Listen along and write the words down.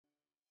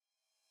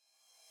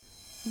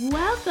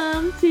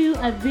Welcome to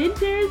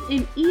Adventures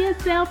in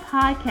ESL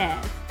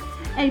Podcast,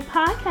 a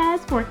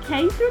podcast for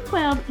K through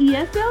 12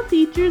 ESL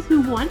teachers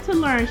who want to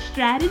learn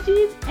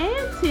strategies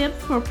and tips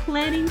for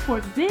planning for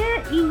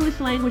their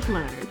English language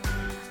learners.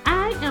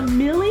 I am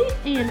Millie,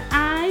 and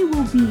I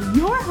will be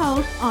your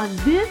host on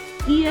this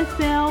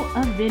ESL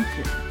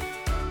adventure.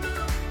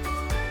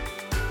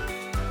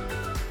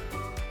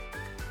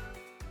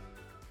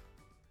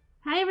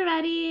 Hi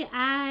everybody,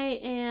 I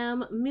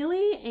am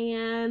Millie,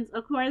 and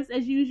of course,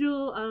 as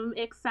usual, I'm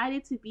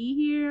excited to be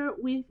here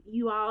with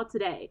you all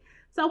today.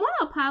 So I want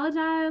to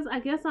apologize. I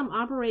guess I'm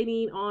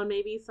operating on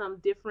maybe some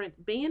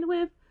different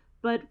bandwidth,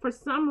 but for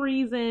some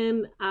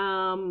reason,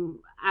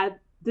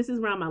 this is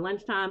around my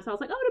lunchtime, so I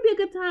was like, oh, it'll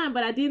be a good time,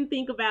 but I didn't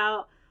think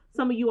about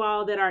some of you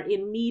all that are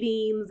in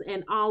meetings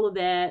and all of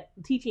that,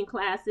 teaching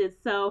classes.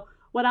 So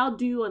what I'll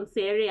do on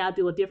Saturday, I'll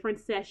do a different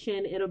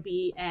session. It'll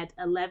be at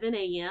 11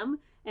 a.m.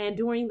 And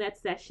during that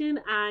session,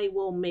 I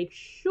will make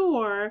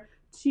sure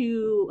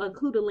to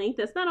include a link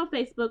that's not on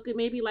Facebook. It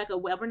may be like a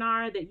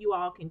webinar that you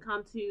all can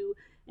come to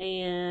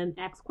and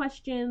ask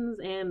questions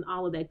and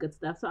all of that good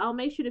stuff. So I'll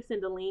make sure to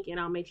send a link and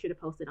I'll make sure to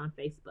post it on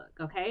Facebook.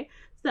 Okay.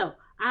 So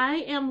I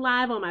am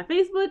live on my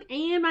Facebook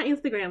and my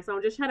Instagram. So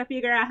I'm just trying to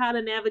figure out how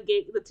to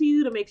navigate the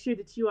two to make sure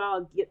that you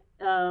all get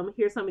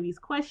hear some of these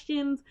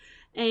questions.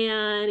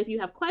 And if you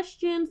have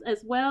questions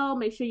as well,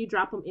 make sure you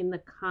drop them in the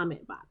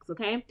comment box.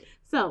 Okay.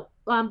 So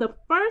the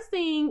first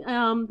thing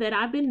that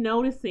I've been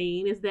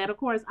noticing is that, of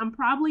course, I'm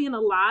probably in a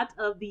lot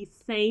of these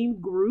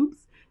same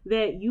groups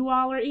that you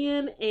all are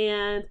in.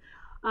 And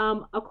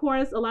of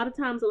course, a lot of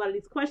times, a lot of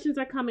these questions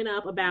are coming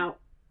up about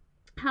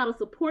how to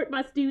support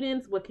my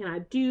students, what can I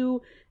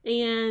do?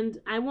 And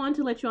I want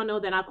to let you all know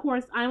that, of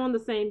course, I'm on the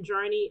same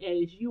journey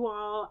as you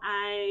all.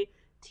 I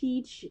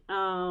teach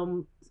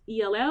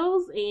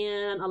ELLs,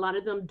 and a lot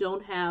of them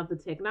don't have the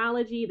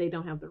technology, they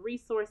don't have the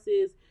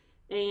resources,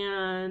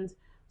 and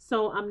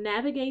so I'm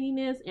navigating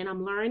this and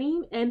I'm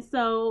learning. And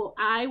so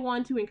I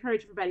want to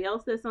encourage everybody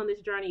else that's on this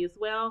journey as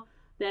well,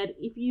 that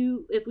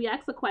if we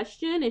ask a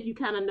question, if you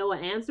kind of know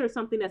an answer,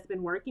 something that's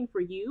been working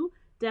for you,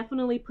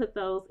 definitely put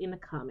those in the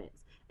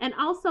comments. And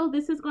also,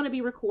 this is going to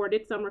be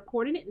recorded, so I'm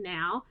recording it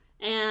now,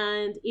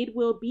 and it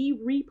will be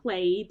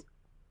replayed.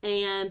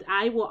 And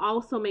I will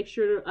also make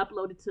sure to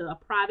upload it to a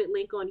private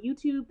link on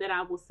YouTube that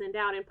I will send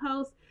out and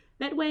post.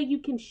 That way you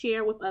can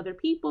share with other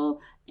people.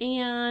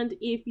 And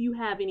if you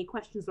have any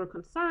questions or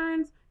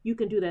concerns, you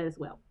can do that as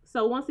well.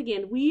 So once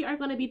again, we are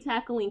going to be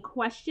tackling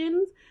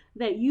questions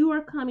that you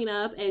are coming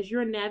up as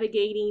you're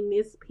navigating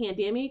this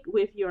pandemic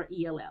with your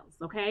ELLs,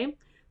 okay?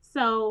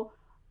 So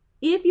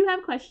if you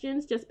have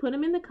questions, just put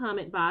them in the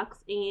comment box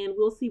and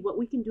we'll see what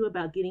we can do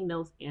about getting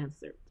those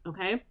answered,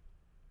 okay?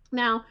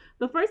 Now,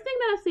 the first thing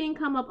that I've seen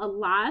come up a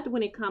lot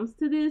when it comes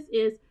to this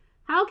is,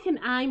 how can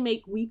I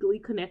make weekly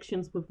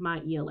connections with my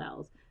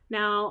ELLs?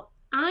 Now,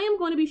 I am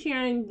going to be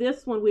sharing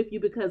this one with you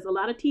because a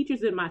lot of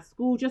teachers in my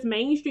school, just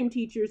mainstream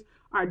teachers,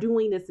 are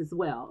doing this as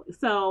well.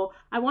 So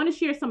I want to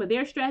share some of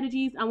their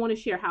strategies. I want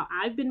to share how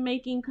I've been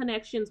making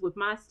connections with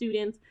my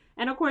students.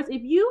 And of course,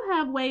 if you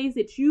have ways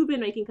that you've been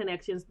making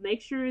connections,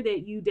 make sure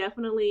that you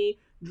definitely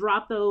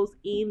drop those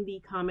in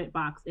the comment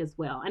box as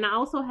well. And I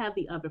also have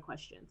the other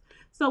questions.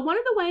 So one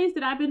of the ways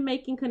that I've been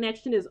making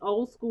connection is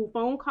old school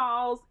phone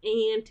calls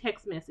and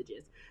text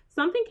messages.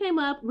 Something came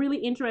up really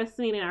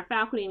interesting in our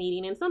faculty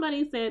meeting, and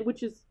somebody said,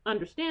 which is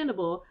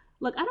understandable,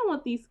 look, I don't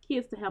want these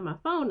kids to have my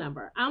phone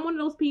number. I'm one of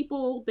those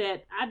people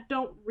that I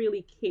don't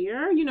really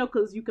care,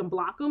 because you can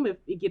block them if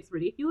it gets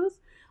ridiculous.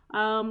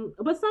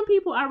 But some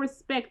people, I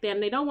respect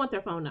them. They don't want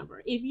their phone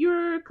number. If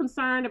you're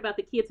concerned about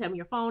the kids having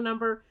your phone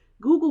number,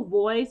 Google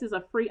Voice is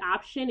a free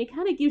option. It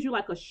kind of gives you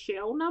like a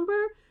shell number.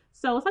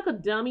 So it's like a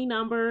dummy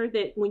number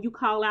that when you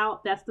call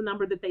out, that's the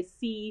number that they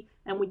see.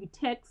 And when you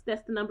text,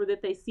 that's the number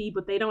that they see,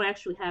 but they don't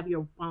actually have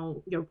your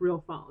phone, your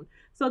real phone.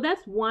 So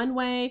that's one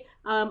way.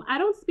 I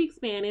don't speak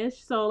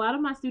Spanish, so a lot of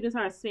my students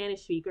are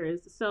Spanish speakers.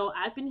 So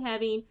I've been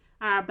having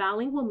our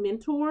bilingual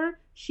mentor.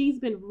 She's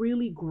been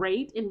really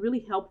great and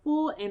really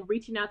helpful in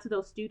reaching out to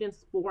those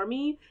students for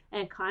me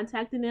and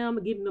contacting them,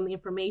 giving them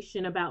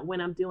information about when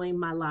I'm doing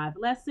my live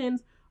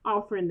lessons,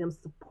 offering them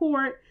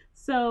support.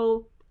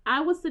 So I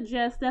would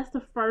suggest that's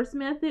the first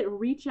method.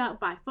 Reach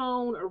out by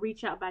phone or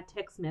reach out by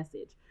text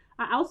message.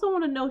 I also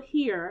want to note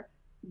here,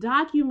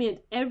 document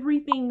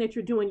everything that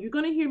you're doing. You're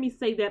going to hear me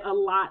say that a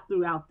lot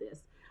throughout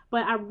this,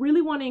 but I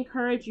really want to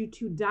encourage you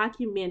to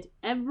document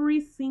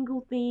every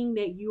single thing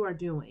that you are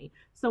doing.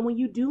 So when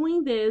you're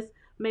doing this,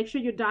 make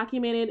sure you're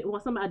documented.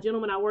 A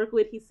gentleman I work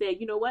with, he said,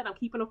 you know what, I'm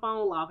keeping a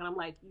phone log. And I'm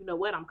like, you know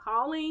what, I'm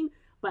calling,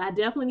 but I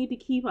definitely need to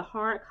keep a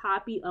hard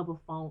copy of a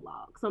phone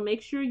log. So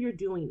make sure you're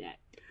doing that.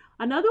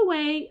 Another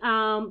way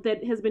that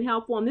has been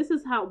helpful, and this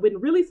is how it's been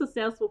really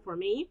successful for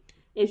me,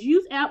 is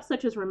use apps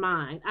such as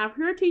Remind. I've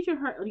heard teachers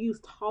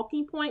use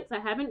talking points. I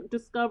haven't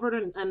discovered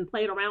and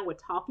played around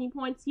with talking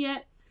points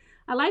yet.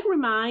 I like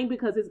Remind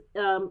because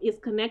it's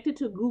connected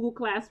to Google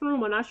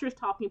Classroom. I'm not sure if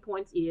talking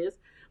points is.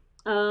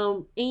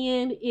 And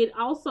it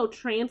also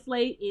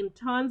translates in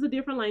tons of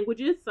different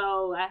languages.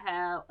 So I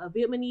have a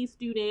Vietnamese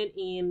student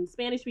and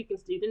Spanish speaking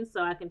students,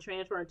 so I can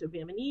transfer it to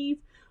Vietnamese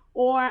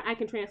or I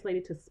can translate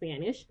it to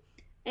Spanish.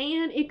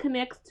 And it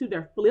connects to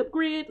their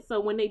Flipgrid. So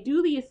when they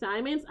do the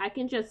assignments, I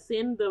can just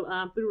send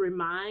the through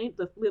Remind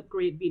the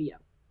Flipgrid video.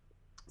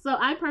 So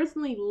I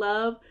personally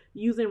love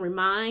using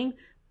Remind.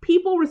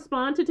 People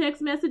respond to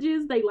text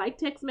messages. They like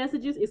text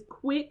messages. It's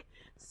quick.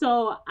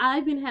 So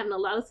I've been having a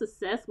lot of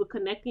success with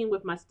connecting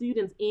with my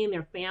students and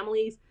their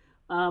families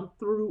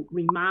through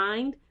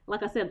Remind.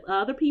 Like I said,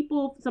 other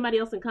people, somebody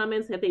else in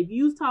comments, have they've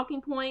used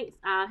Talking Points.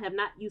 I have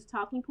not used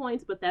Talking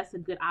Points, but that's a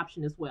good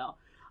option as well.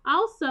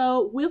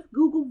 Also, with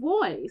Google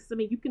Voice, I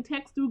mean, you can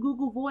text through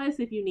Google Voice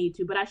if you need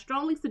to, but I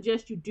strongly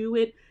suggest you do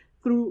it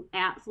through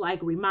apps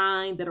like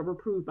Remind that are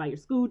approved by your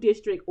school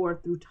district or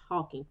through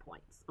Talking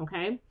Points.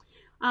 Okay.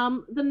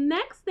 The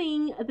next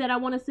thing that I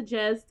want to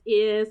suggest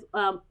is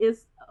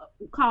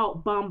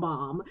called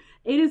BombBomb.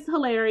 It is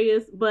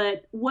hilarious,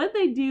 but what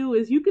they do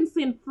is you can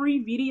send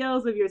free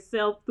videos of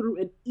yourself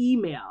through an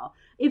email.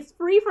 It's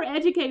free for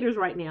educators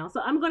right now, so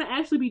I'm going to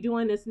actually be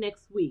doing this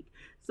next week.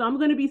 So I'm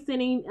going to be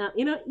sending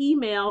in an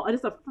email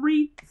just a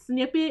free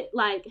snippet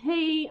like,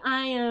 "Hey,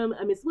 I am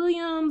Miss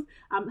Williams.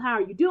 How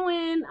are you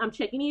doing? I'm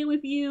checking in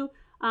with you."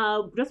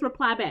 Just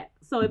reply back.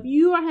 So if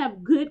you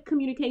have good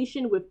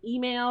communication with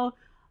email,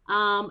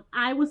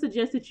 I would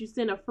suggest that you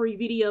send a free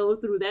video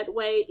through that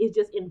way. It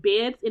just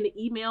embeds in the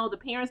email. The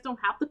parents don't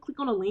have to click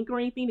on a link or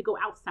anything to go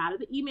outside of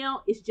the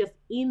email. It's just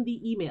in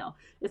the email.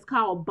 It's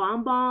called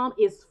BombBomb.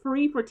 It's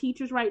free for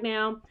teachers right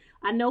now.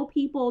 I know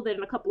people that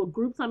in a couple of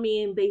groups I'm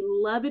in, they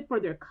love it for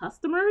their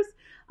customers.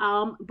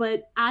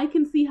 But I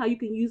can see how you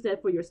can use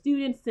that for your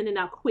students, sending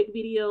out quick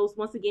videos.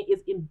 Once again,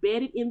 it's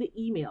embedded in the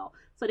email.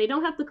 So they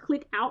don't have to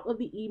click out of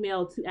the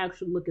email to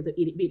actually look at the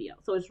video.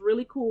 So it's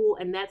really cool,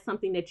 and that's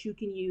something that you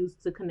can use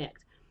to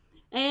connect.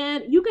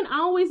 And you can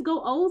always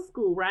go old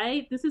school,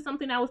 right? This is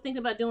something I was thinking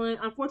about doing.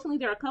 Unfortunately,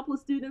 there are a couple of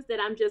students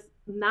that I'm just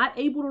not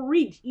able to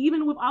reach,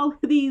 even with all of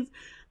these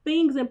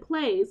things in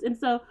place. And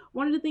so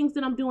one of the things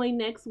that I'm doing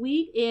next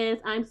week is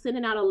I'm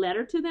sending out a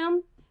letter to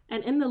them.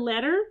 And in the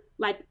letter,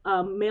 like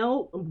I'm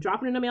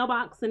dropping in the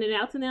mailbox, sending it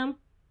out to them.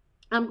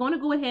 I'm going to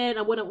go ahead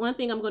and one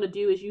thing I'm going to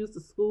do is use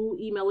the school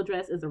email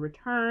address as a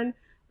return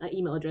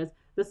email address.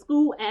 The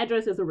school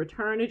address is a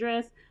return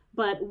address.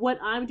 But what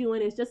I'm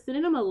doing is just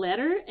sending them a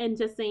letter and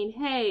just saying,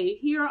 "Hey,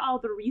 here are all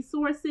the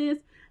resources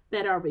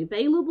that are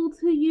available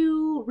to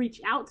you.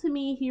 Reach out to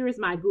me. Here is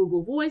my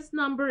Google Voice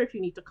number if you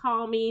need to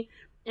call me."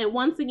 And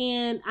once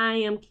again, I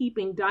am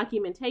keeping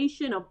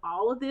documentation of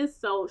all of this.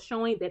 So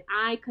showing that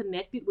I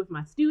connected with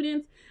my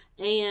students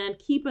and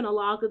keeping a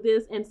log of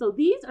this. And so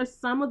these are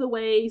some of the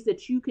ways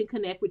that you can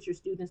connect with your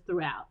students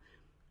throughout.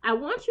 I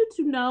want you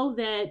to know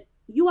that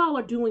you all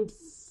are doing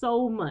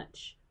so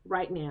much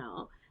right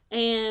now.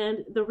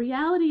 And the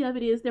reality of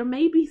it is there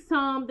may be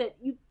some that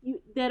you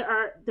that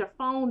are their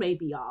phone may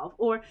be off,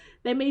 or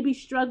they may be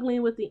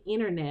struggling with the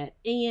internet,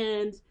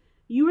 and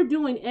you are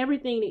doing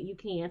everything that you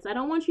can. So I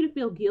don't want you to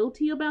feel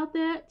guilty about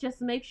that.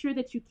 Just make sure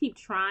that you keep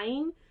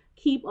trying,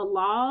 keep a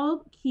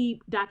log,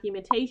 keep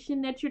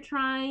documentation that you're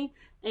trying,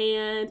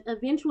 and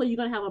eventually you're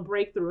going to have a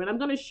breakthrough. And I'm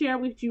going to share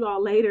with you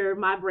all later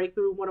my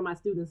breakthrough. One of my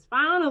students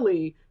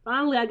finally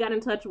I got in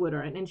touch with her,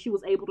 and she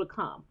was able to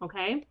come.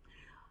 Okay.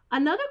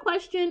 Another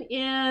question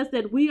is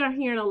that we are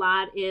hearing a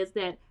lot is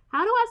that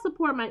how do I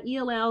support my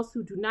ELLs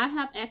who do not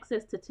have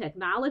access to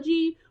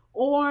technology,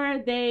 or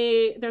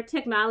their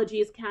technology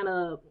is kind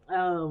of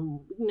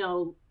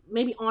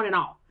maybe on and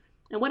off.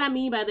 And what I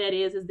mean by that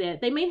is that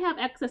they may have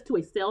access to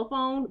a cell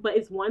phone, but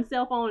it's one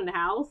cell phone in the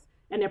house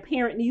and their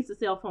parent needs a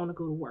cell phone to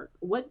go to work.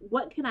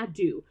 What can I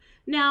do?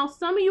 Now,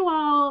 some of you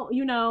all,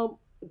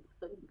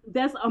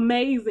 that's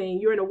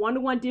amazing. You're in a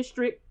one-to-one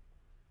district.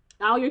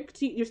 All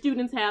your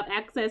students have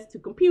access to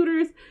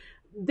computers.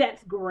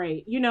 That's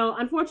great.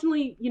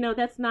 Unfortunately,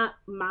 that's not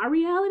my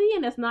reality,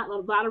 and that's not a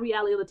lot of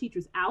reality of the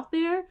teachers out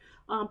there.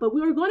 But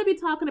we were going to be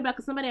talking about,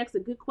 because somebody asked a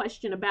good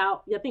question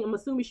about, I'm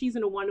assuming she's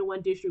in a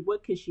one-to-one district.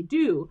 What can she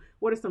do?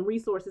 What are some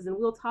resources? And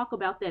we'll talk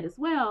about that as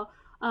well.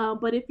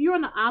 But if you're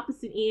on the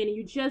opposite end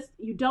and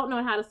you don't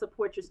know how to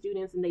support your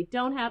students and they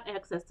don't have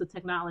access to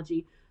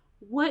technology,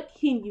 what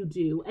can you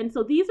do? And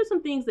so these are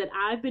some things that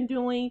I've been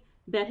doing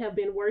that have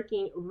been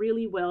working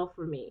really well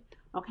for me.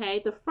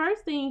 Okay, the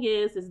first thing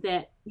is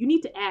that you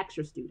need to ask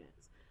your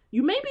students.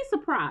 You may be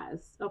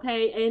surprised,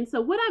 okay? And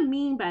so what I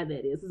mean by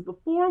that is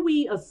before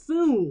we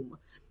assume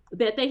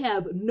that they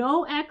have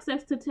no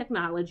access to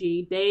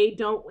technology, they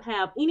don't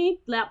have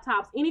any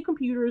laptops, any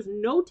computers,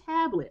 no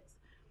tablets,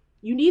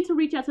 you need to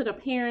reach out to the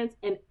parents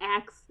and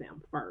ask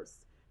them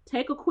first.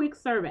 Take a quick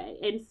survey.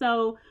 And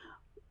so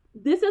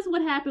this is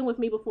what happened with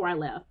me before I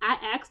left. I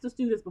asked the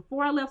students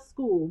before we left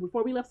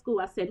school,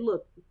 I said,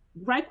 look,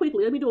 right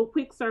quickly, let me do a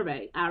quick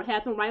survey. I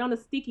had them write on a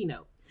sticky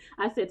note.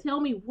 I said, tell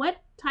me, what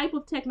type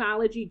of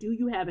technology do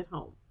you have at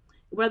home?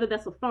 Whether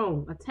that's a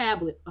phone, a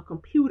tablet, a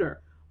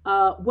computer,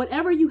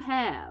 whatever you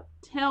have,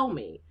 tell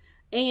me.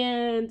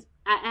 And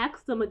I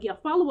asked them again, a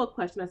follow-up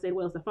question. I said,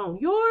 well, is the phone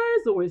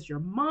yours or is your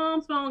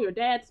mom's phone, your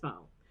dad's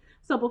phone?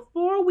 So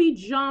before we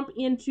jump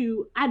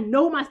into, I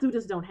know my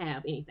students don't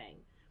have anything.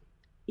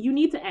 You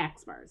need to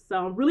ask first. So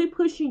I'm really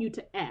pushing you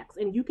to ask.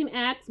 And you can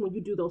ask when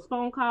you do those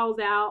phone calls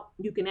out.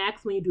 You can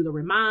ask when you do the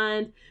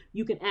remind.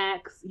 You can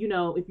ask,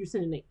 if you're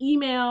sending an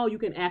email, you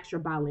can ask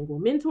your bilingual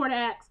mentor to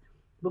ask.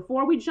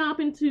 Before we jump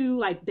into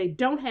like they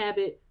don't have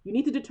it, you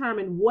need to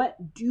determine what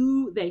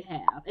do they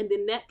have. And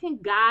then that can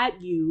guide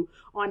you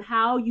on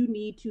how you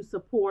need to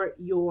support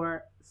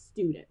your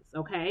students.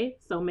 Okay.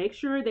 So make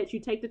sure that you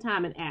take the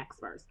time and ask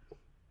first.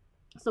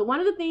 So one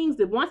of the things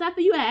that once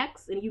after you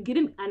ask and you get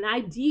an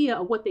idea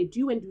of what they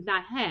do and do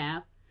not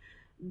have,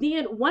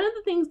 then one of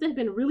the things that's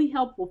been really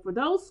helpful for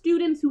those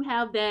students who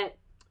have that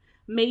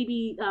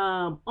maybe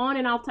on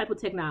and off type of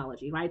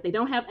technology, right? They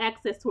don't have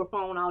access to a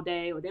phone all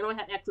day or they don't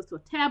have access to a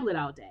tablet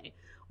all day.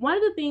 One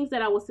of the things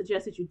that I would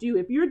suggest that you do,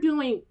 if you're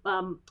doing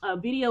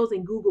videos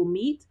in Google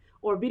Meet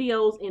or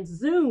videos in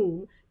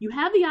Zoom, you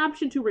have the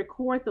option to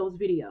record those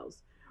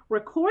videos.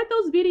 Record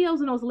those videos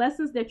and those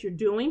lessons that you're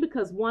doing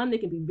because one, they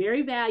can be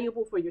very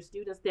valuable for your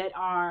students that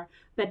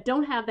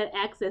don't have that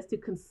access to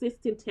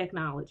consistent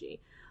technology.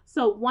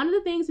 So one of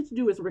the things that you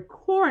do is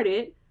record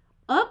it,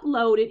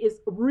 upload it.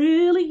 It's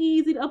really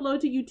easy to upload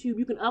to YouTube.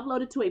 You can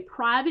upload it to a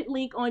private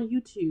link on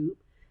YouTube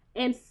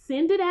and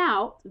send it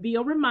out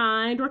via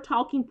Remind or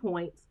Talking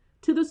Points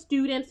to the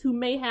students who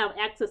may have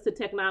access to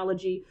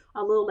technology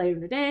a little later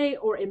in the day,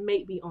 or it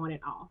may be on and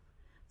off.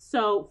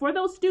 So for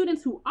those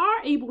students who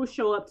are able to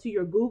show up to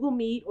your Google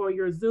Meet or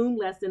your Zoom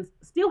lessons,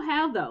 still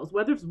have those,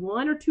 whether it's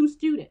 1 or 2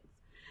 students,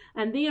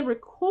 and then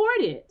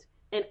record it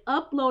and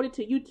upload it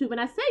to YouTube.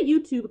 And I say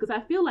YouTube because I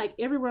feel like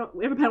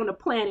everybody on the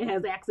planet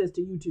has access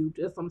to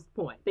YouTube at some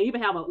point. They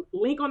even have a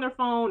link on their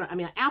phone,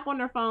 an app on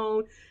their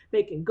phone.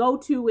 They can go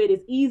to it.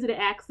 It's easy to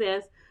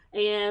access.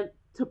 And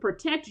to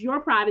protect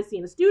your privacy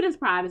and the student's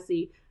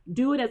privacy,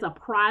 do it as a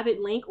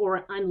private link or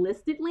an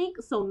unlisted link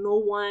so no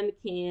one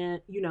can,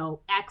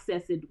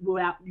 access it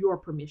without your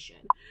permission.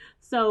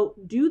 So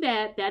do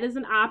that. That is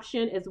an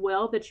option as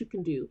well that you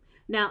can do.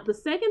 Now, the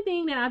second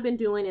thing that I've been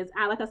doing is,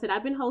 like I said,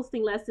 I've been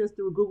hosting lessons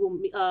through Google.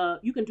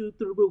 You can do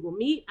through Google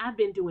Meet. I've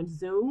been doing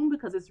Zoom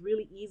because it's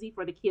really easy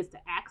for the kids to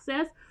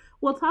access.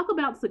 We'll talk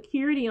about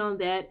security on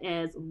that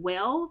as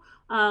well.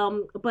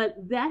 But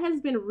that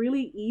has been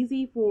really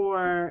easy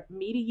for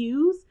me to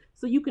use.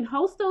 So you can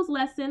host those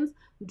lessons,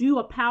 do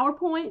a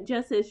PowerPoint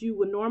just as you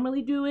would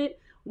normally do it.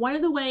 One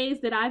of the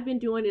ways that I've been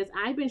doing is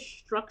I've been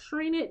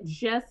structuring it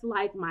just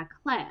like my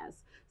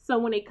class. So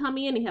when they come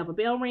in, they have a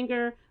bell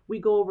ringer. We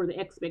go over the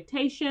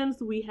expectations.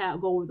 We go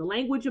over the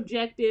language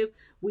objective.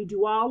 We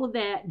do all of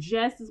that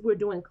just as we're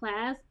doing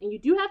class. And you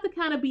do have to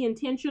kind of be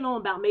intentional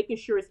about making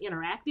sure it's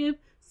interactive,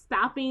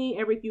 stopping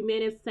every few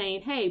minutes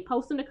saying, hey,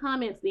 post in the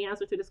comments the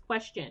answer to this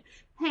question.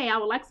 Hey, I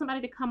would like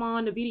somebody to come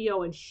on the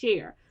video and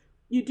share.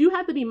 You do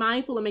have to be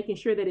mindful of making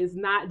sure that it's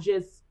not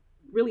just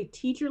really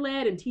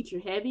teacher-led and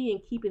teacher-heavy and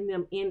keeping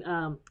them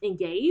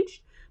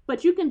engaged.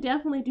 But you can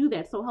definitely do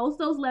that. So host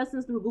those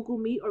lessons through Google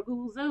Meet or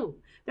Google Zoom.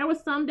 There were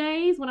some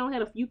days when I only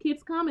had a few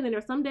kids come, and then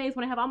there's some days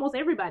when I have almost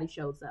everybody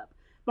shows up.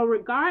 But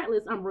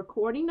regardless, I'm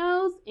recording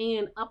those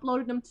and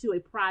uploading them to a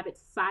private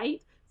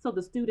site so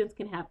the students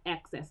can have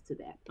access to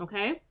that,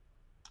 okay?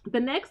 The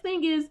next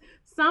thing is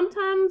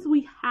sometimes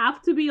we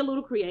have to be a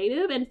little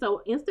creative. And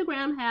so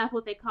Instagram have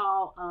what they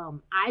call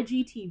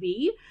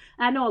IGTV.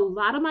 I know a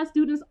lot of my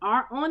students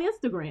are on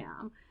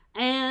Instagram.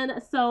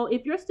 And so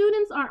if your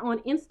students are on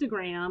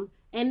Instagram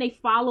and they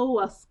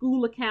follow a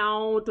school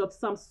account of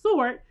some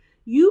sort,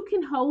 you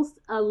can host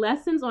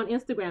lessons on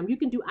Instagram. You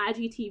can do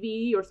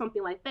IGTV or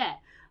something like that.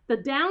 The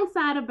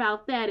downside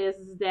about that is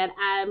that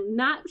I'm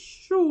not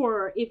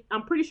sure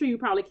I'm pretty sure you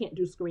probably can't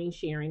do screen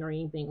sharing or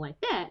anything like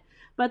that.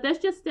 But that's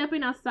just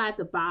stepping outside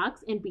the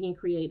box and being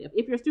creative.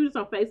 If your students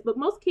are on Facebook,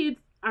 most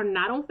kids are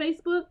not on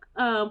Facebook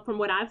from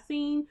what I've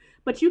seen,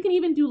 but you can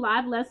even do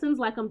live lessons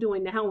like I'm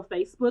doing now on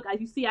Facebook.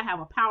 As you see, I have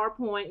a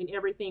PowerPoint and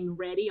everything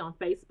ready on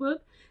Facebook.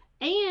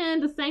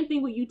 And the same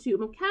thing with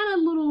YouTube. I'm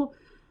kind of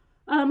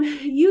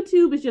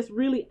YouTube is just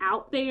really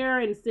out there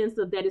in the sense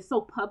of that it's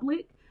so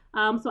public.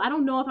 So I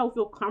don't know if I would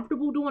feel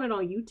comfortable doing it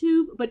on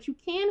YouTube, but you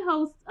can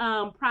host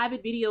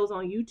private videos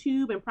on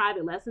YouTube and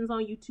private lessons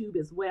on YouTube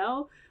as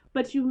well.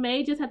 But you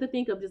may just have to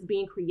think of just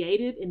being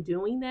creative in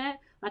doing that.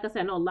 Like I said,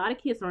 I know a lot of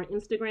kids are on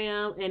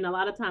Instagram, and a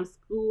lot of times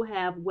school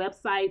have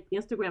website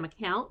Instagram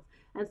accounts.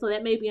 And so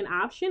that may be an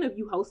option of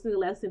you hosting a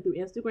lesson through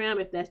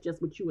Instagram. If that's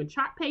just with you and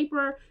chart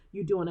paper,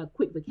 you're doing a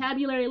quick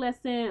vocabulary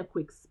lesson, a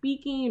quick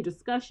speaking,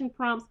 discussion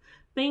prompts,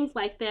 things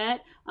like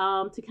that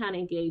to kind of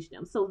engage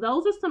them. So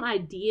those are some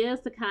ideas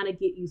to kind of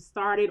get you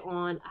started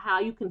on how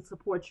you can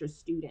support your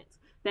students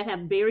that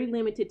have very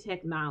limited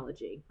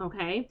technology,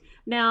 okay?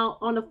 Now,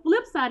 on the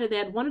flip side of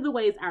that, one of the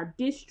ways our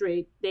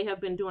district, they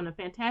have been doing a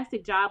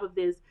fantastic job of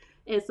this,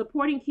 is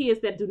supporting kids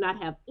that do not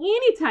have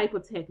any type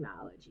of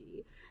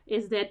technology,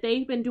 is that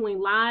they've been doing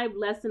live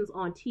lessons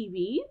on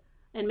TV,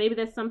 and maybe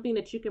that's something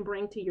that you can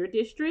bring to your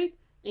district.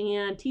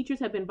 and teachers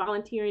have been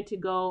volunteering to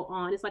go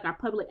on, it's like our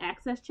public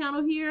access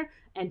channel here,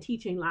 and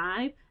teaching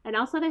live. And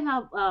also they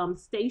have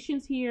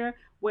stations here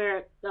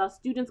where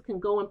students can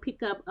go and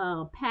pick up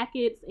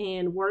packets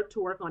and work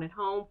on at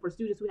home for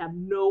students who have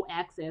no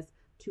access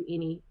to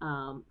any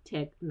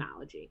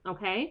technology.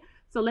 Okay,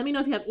 so let me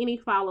know if you have any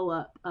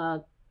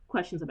follow-up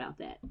questions about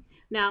that.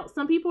 Now,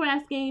 some people are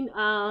asking,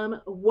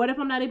 what if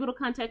I'm not able to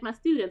contact my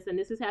students? And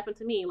this has happened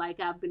to me. Like,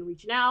 I've been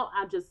reaching out,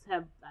 I just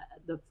have,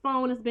 the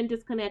phone has been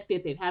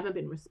disconnected, they haven't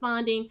been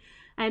responding.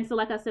 And so,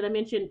 like I said, I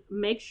mentioned,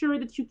 make sure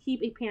that you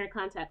keep a parent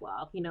contact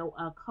log. You know,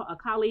 a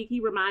colleague, he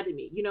reminded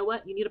me, you know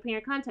what, you need a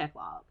parent contact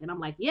log. And I'm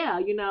like, yeah,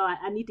 you know,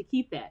 I need to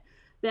keep that.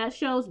 That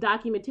shows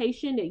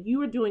documentation that you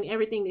are doing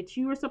everything that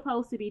you are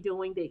supposed to be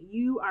doing, that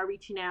you are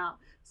reaching out.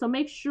 So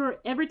make sure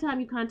every time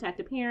you contact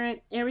a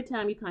parent, every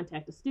time you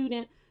contact a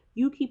student,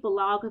 you keep a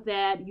log of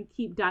that, you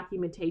keep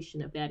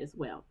documentation of that as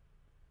well.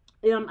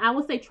 I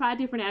would say try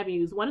different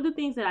avenues. One of the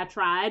things that I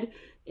tried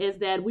is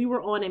that we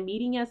were on a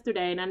meeting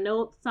yesterday, and I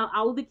know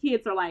all of the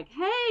kids are like,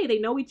 hey, they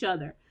know each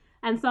other.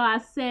 And so I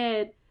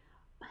said,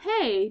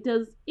 hey,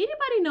 does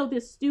anybody know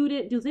this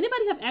student? Does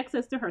anybody have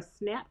access to her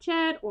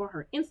Snapchat or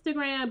her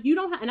Instagram? You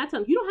don't have, and I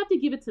tell them, you don't have to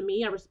give it to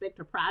me. I respect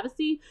her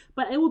privacy,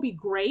 but it would be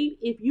great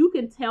if you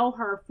can tell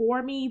her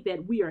for me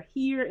that we are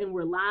here and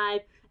we're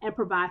live, and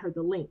provide her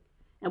the link.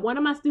 And one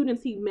of my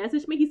students, he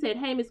messaged me. He said,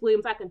 hey, Miss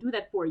Williams, I can do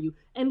that for you.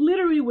 And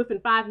literally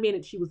within 5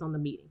 minutes, she was on the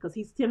meeting because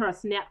he sent her a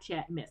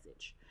Snapchat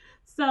message.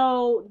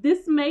 So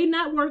this may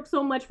not work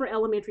so much for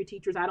elementary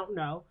teachers. I don't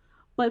know.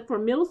 But for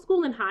middle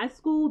school and high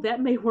school, that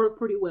may work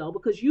pretty well,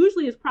 because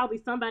usually it's probably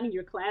somebody in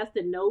your class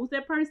that knows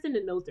that person,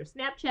 that knows their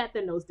Snapchat,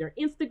 that knows their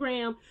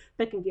Instagram,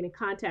 that can get in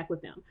contact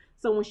with them.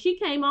 So when she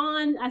came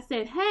on, I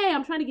said, hey,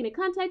 I'm trying to get in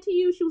contact to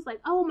you. She was like,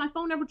 oh, my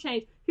phone number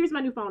changed. Here's my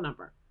new phone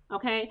number.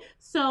 Okay.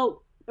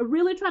 So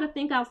really try to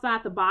think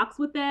outside the box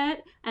with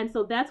that. And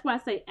so that's why I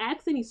say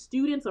ask any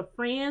students or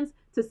friends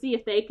to see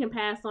if they can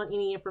pass on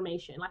any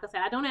information. Like I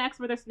said, I don't ask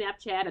for their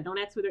Snapchat. I don't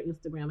ask for their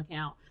Instagram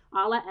account.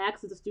 All I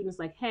ask is the students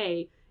like,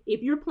 hey,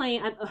 if you're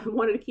playing,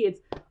 one of the kids,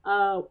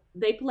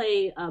 they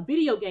play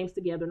video games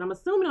together. And I'm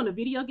assuming on the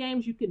video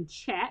games, you can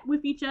chat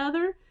with each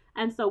other.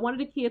 And so one of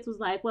the kids was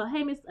like, well,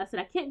 hey, Miss, I said,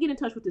 I can't get in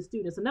touch with the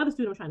students. Another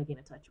student I'm trying to get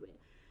in touch with.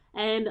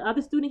 And the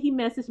other student, he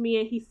messaged me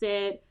and he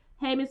said,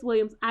 hey, Miss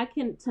Williams, I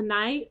can,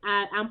 tonight,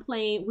 I'm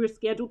playing, we're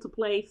scheduled to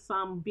play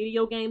some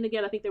video game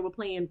together. I think they were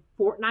playing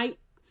Fortnite.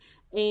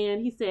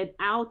 And he said,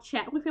 I'll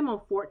chat with him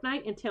on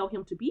Fortnite and tell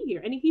him to be here.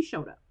 And he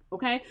showed up.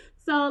 Okay.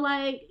 So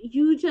like,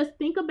 you just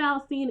think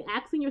about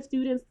asking your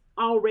students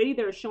already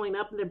that are showing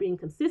up and they're being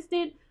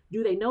consistent.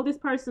 Do they know this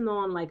person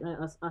on like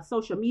a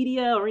social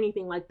media or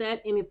anything like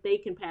that? And if they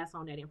can pass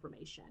on that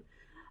information.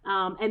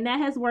 And that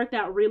has worked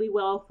out really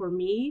well for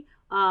me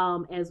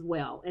as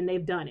well. And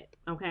they've done it.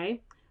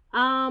 Okay.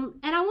 And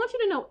I want you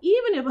to know,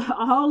 even if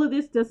all of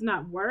this does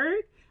not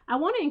work, I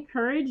want to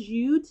encourage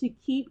you to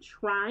keep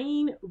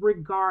trying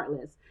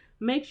regardless.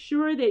 Make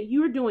sure that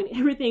you're doing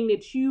everything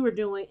that you are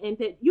doing and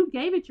that you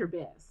gave it your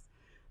best.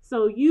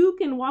 So you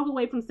can walk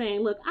away from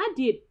saying, look, I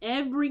did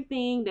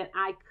everything that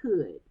I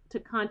could to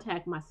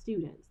contact my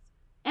students,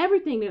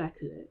 everything that I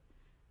could.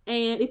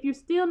 And if you're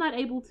still not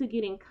able to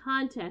get in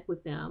contact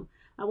with them,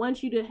 I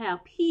want you to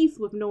have peace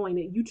with knowing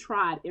that you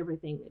tried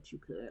everything that you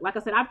could. Like I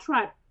said, I've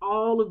tried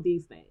all of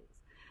these things.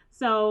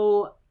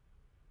 So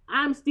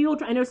I'm still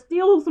trying. There's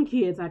still some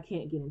kids I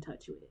can't get in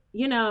touch with,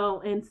 you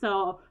know, and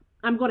so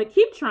I'm going to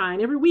keep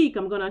trying. Every week,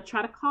 I'm going to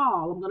try to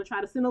call. I'm going to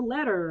try to send a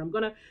letter. I'm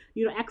going to,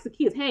 you know, ask the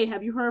kids, hey,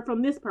 have you heard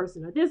from this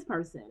person or this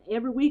person?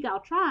 Every week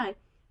I'll try,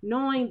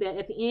 knowing that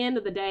at the end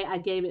of the day, I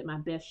gave it my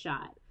best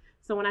shot.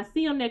 So when I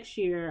see them next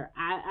year,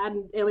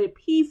 I'm at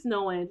peace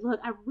knowing,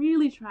 look, I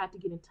really tried to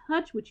get in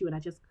touch with you and I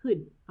just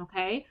couldn't,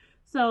 okay?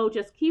 So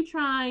just keep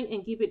trying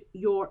and give it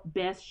your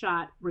best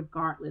shot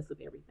regardless of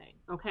everything,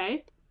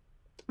 okay?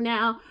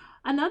 Now,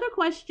 another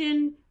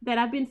question that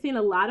I've been seeing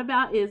a lot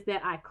about is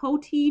that I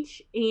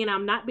co-teach and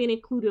I'm not being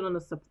included on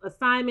the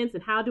assignments,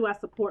 and how do I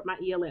support my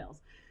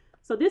ELLs?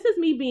 So this is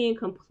me being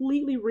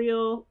completely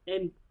real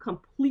and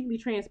completely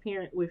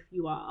transparent with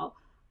you all.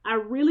 I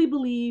really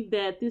believe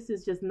that this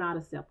is just not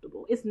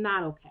acceptable. It's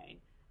not okay.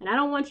 And I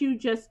don't want you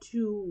just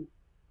to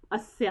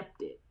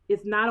accept it.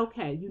 It's not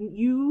okay.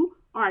 You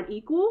are an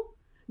equal.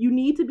 You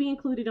need to be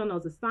included on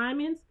those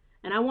assignments.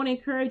 And I want to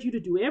encourage you to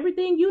do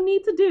everything you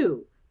need to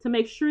do to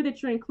make sure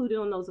that you're included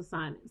on those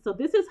assignments. So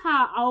this is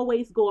how I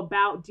always go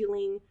about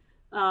dealing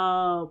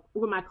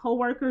with my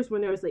coworkers when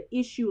there's an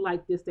issue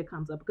like this that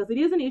comes up, because it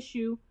is an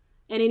issue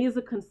and it is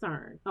a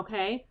concern,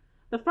 okay?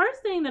 The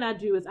first thing that I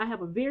do is I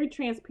have a very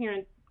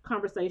transparent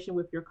conversation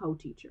with your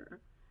co-teacher.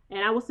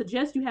 And I will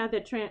suggest you have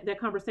that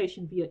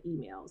conversation via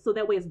email, so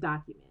that way it's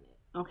documented,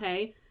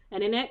 okay?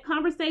 And in that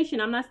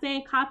conversation, I'm not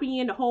saying copy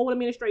in the whole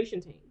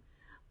administration team,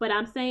 but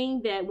I'm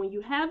saying that when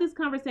you have this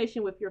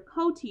conversation with your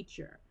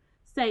co-teacher,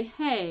 say,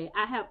 hey,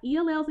 I have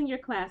ELLs in your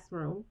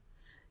classroom.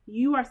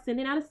 You are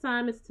sending out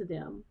assignments to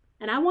them,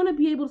 and I want to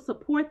be able to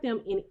support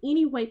them in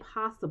any way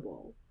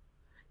possible.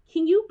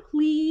 can you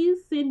please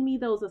send me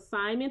those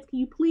assignments? Can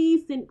you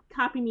please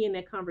copy me in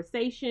that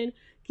conversation?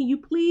 Can you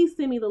please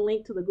send me the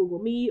link to the Google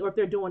Meet, or if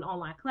they're doing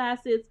online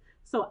classes,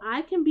 so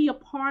I can be a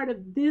part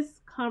of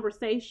this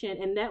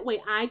conversation, and that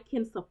way I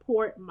can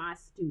support my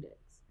students.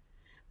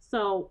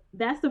 So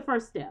that's the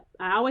first step.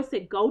 I always say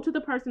go to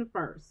the person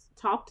first,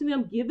 talk to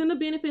them, give them the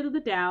benefit of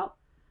the doubt.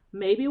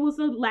 Maybe it was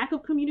a lack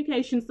of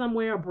communication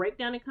somewhere, a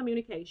breakdown in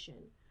communication.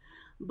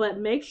 But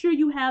make sure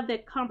you have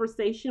that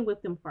conversation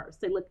with them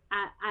first. Say, look,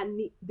 I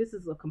need, this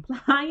is a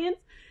compliance.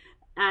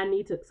 I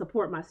need to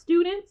support my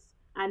students.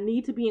 I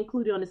need to be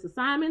included on this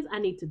assignments. I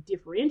need to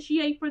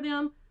differentiate for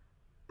them.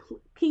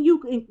 Can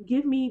you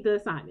give me the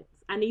assignments?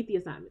 I need the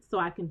assignments so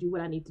I can do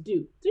what I need to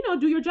do.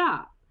 Do your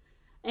job.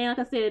 And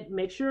like I said,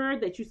 make sure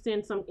that you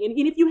send some, and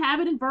if you have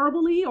it in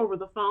verbally over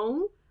the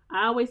phone,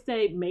 I always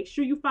say make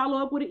sure you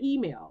follow up with an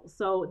email.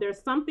 So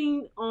there's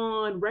something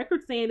on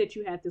record saying that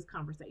you had this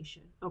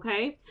conversation,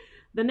 okay?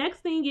 The next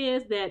thing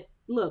is that,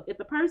 look, if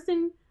the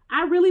person,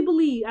 I really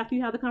believe after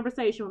you have the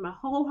conversation with my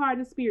whole heart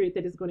and spirit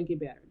that it's going to get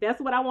better.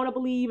 That's what I want to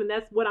believe, and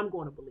that's what I'm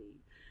going to believe.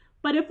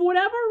 But if for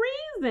whatever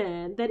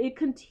reason that it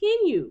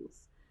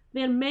continues,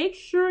 then make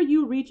sure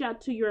you reach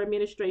out to your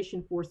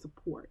administration for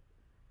support.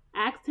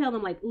 Tell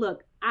them, like,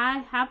 look, I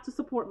have to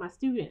support my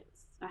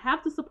students. I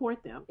have to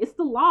support them. It's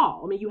the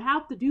law. I mean, you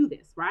have to do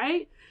this,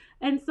 right?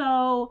 And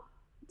so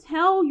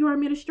tell your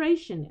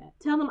administration that.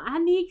 Tell them, I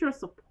need your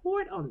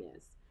support on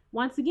this.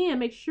 Once again,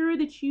 make sure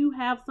that you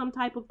have some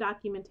type of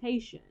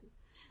documentation.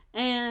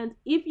 And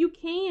if you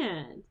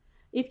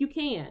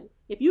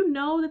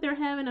know that they're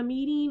having a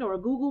meeting or a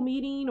Google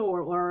meeting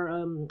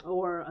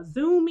or a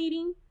Zoom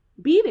meeting,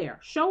 be there,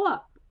 show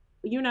up,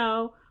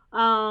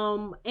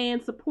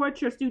 and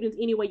support your students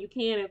any way you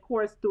can. And of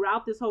course,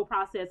 throughout this whole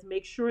process,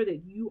 make sure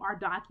that you are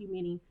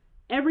documenting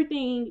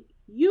everything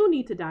you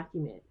need to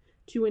document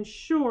to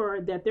ensure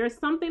that there's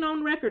something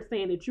on record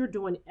saying that you're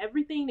doing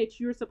everything that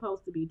you're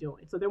supposed to be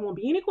doing. So there won't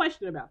be any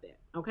question about that.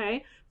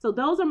 Okay. So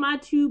those are my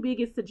two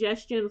biggest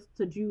suggestions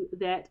to do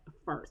that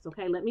first.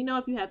 Okay. Let me know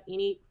if you have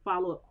any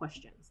follow-up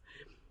questions.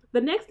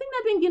 The next thing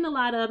I've been getting a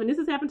lot of, and this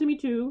has happened to me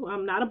too,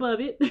 I'm not above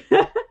it,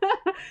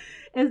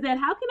 is that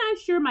how can I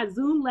ensure my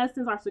Zoom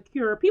lessons are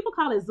secure? People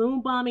call it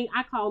Zoom bombing.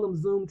 I call them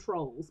Zoom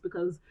trolls,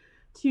 because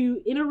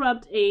to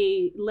interrupt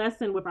a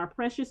lesson with our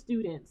precious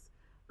students,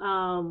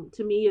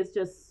 to me is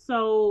just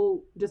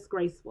so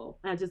disgraceful.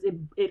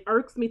 It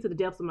irks me to the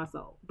depths of my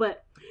soul.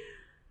 But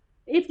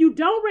if you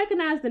don't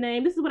recognize the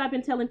name, this is what I've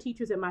been telling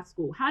teachers at my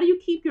school. How do you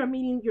keep your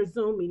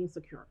Zoom meeting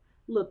secure?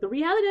 Look, the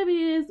reality of it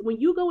is when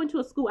you go into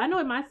a school, I know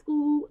at my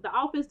school, the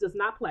office does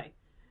not play.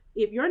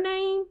 If your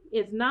name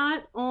is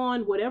not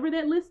on whatever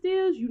that list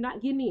is, you're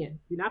not getting in.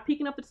 You're not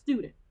picking up the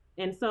student.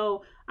 And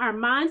so our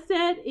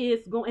mindset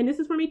is going, and this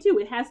is for me too,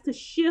 it has to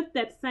shift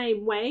that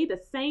same way. The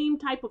same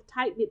type of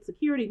tight-knit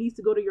security needs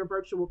to go to your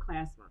virtual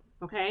classroom,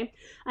 okay?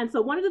 And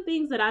so one of the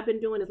things that I've been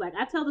doing is, like,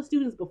 I tell the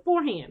students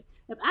beforehand,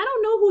 if I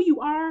don't know who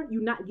you are,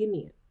 you're not getting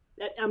in.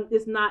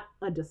 It's not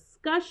a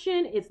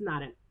discussion. It's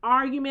not an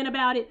argument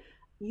about it.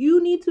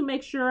 You need to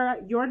make sure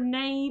your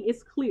name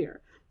is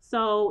clear.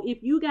 So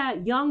if you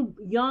got young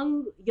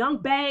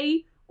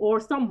Bay or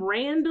some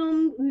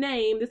random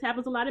name, this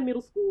happens a lot in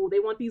middle school. They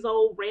want these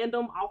old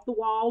random off the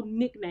wall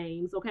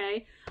nicknames,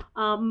 okay?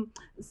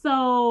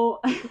 So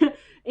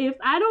if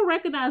I don't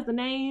recognize the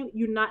name,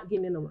 you're not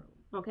getting in the room,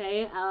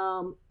 okay?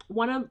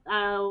 One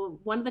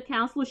of the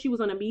counselors, she was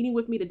on a meeting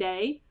with me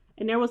today,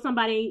 and there was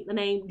somebody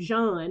named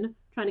John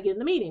trying to get in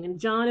the meeting, and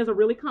John is a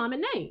really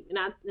common name.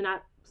 And I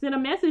sent a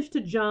message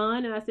to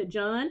John, and I said,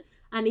 John,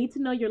 I need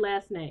to know your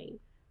last name.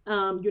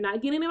 You're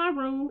not getting in my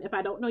room if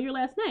I don't know your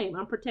last name.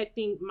 I'm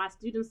protecting my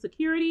students'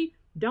 security.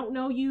 Don't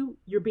know you,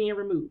 you're being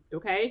removed,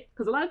 okay?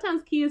 Because a lot of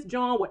times kids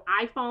join with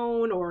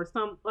iPhone or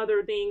some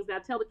other things. And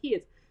I tell the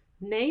kids,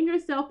 name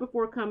yourself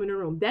before coming in the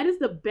room. That is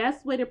the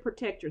best way to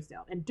protect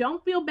yourself. And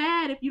don't feel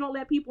bad if you don't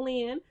let people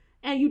in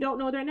and you don't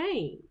know their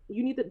name.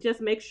 You need to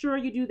just make sure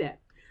you do that.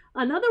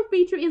 Another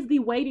feature is the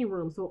waiting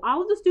room. So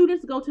all of the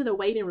students go to the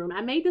waiting room.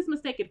 I made this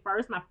mistake at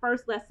first. My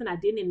first lesson, I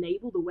didn't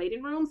enable the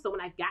waiting room. So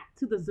when I got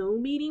to the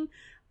Zoom meeting,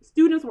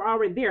 students were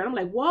already there. And I'm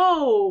like,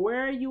 whoa,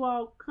 where are you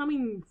all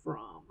coming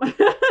from?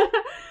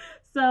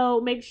 So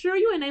make sure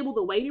you enable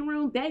the waiting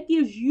room. That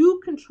gives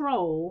you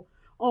control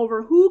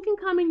over who can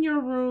come in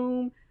your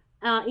room,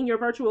 in your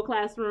virtual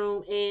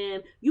classroom.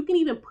 And you can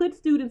even put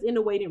students in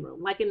the waiting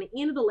room. Like in the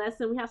end of the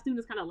lesson, we have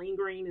students kind of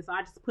lingering. And so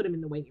I just put them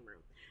in the waiting room.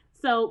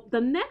 So the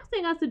next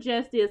thing I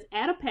suggest is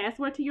add a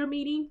password to your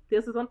meeting.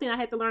 This is something I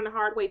had to learn the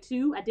hard way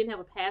too. I didn't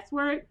have a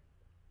password.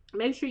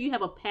 Make sure you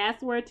have a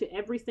password to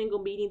every single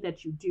meeting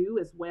that you do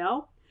as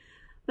well.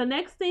 The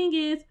next thing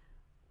is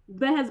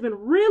that has been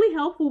really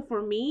helpful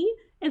for me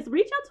is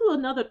reach out to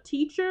another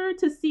teacher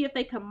to see if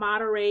they can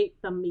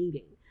moderate the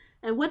meeting.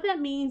 And what that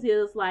means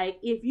is, like,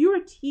 if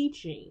you're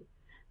teaching,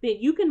 then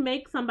you can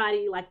make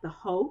somebody like the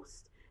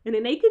host, and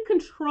then they can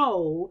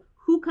control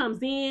who comes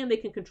in, they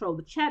can control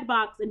the chat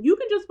box, and you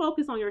can just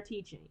focus on your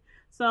teaching.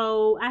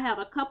 So I have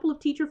a couple of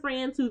teacher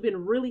friends who've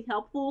been really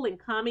helpful in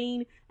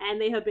coming,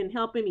 and they have been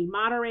helping me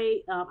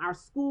moderate. Our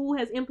school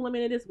has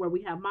implemented this where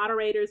we have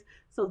moderators.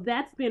 So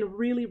that's been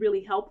really,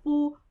 really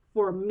helpful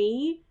for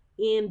me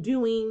in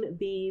doing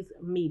these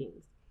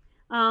meetings.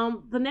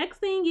 The next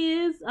thing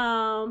is,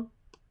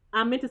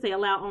 I meant to say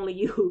allow only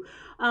you.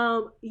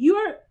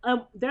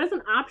 There's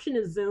an option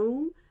in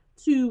Zoom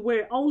to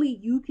where only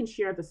you can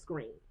share the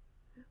screen.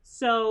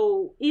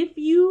 So if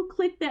you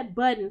click that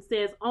button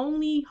says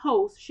only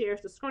host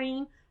shares the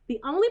screen, the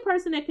only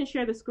person that can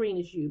share the screen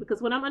is you,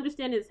 because what I'm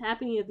understanding is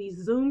happening is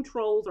these Zoom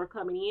trolls are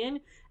coming in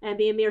and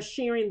then they're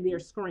sharing their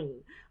screen.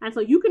 And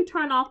so you can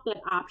turn off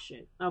that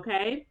option,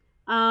 okay?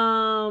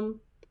 The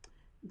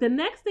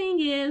next thing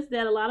is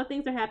that a lot of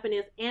things are happening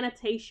is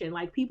annotation.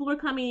 Like people are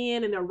coming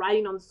in and they're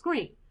writing on the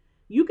screen.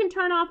 You can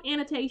turn off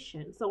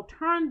annotation, so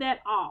turn that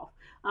off.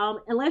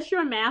 Unless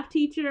you're a math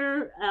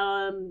teacher,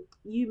 I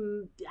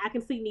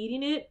can see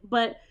needing it,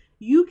 but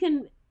you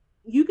can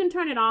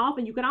turn it off,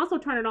 and you can also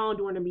turn it on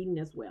during the meeting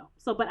as well.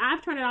 So, but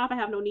I've turned it off. I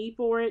have no need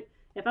for it.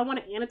 If I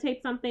want to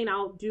annotate something,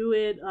 I'll do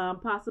it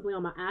possibly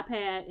on my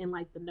iPad in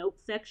like the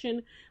notes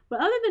section.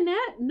 But other than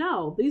that,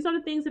 no. These are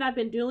the things that I've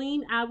been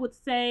doing. I would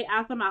say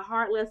after my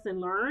hard lesson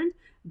learned,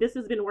 this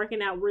has been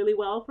working out really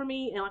well for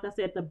me. And like I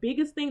said, the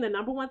biggest thing, the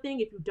number one thing,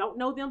 if you don't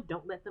know them,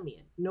 don't let them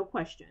in. No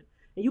question.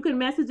 And you can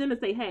message them and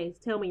say, hey,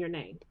 tell me your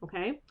name,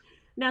 okay?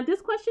 Now, this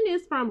question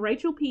is from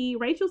Rachel P.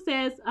 Rachel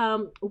says,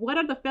 what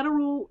are the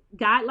federal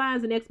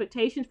guidelines and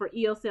expectations for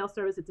ESL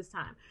service at this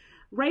time?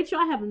 Rachel,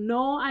 I have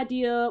no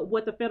idea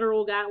what the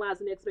federal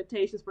guidelines and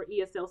expectations for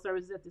ESL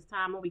services at this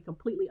time. I'll be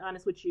completely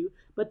honest with you.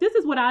 But this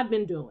is what I've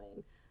been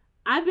doing.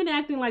 I've been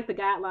acting like the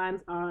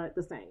guidelines are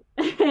the same.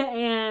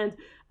 And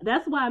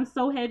that's why I'm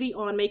so heavy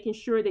on making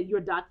sure that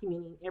you're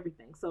documenting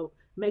everything. So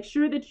make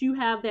sure that you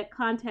have that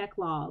contact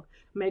log.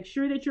 Make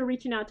sure that you're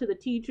reaching out to the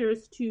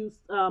teachers to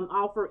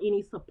offer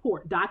any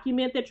support.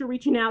 Document that you're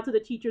reaching out to the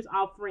teachers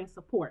offering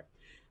support.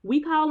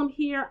 We call them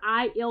here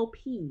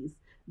ILPs.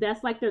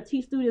 That's like their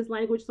Teach Students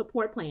Language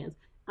Support Plans.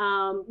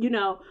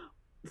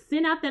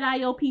 Send out that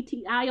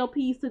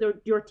ILPs to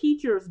your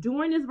teachers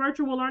during this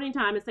virtual learning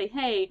time and say,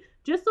 hey,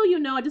 just so you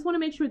know, I just want to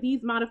make sure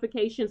these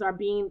modifications are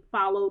being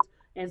followed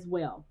as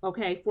well,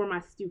 okay, for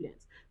my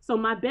students. So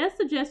my best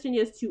suggestion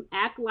is to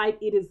act like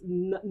it is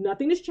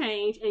nothing has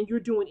changed and you're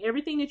doing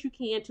everything that you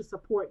can to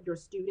support your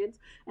students.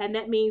 And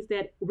that means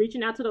that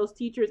reaching out to those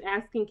teachers,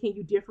 asking, can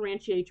you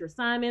differentiate your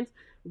assignments,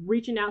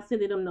 reaching out,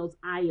 sending them those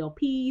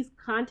ILPs,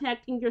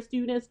 contacting your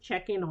students,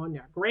 checking on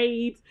their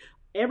grades.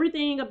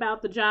 Everything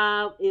about the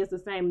job is the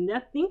same. I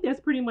think that's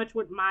pretty much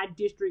what my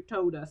district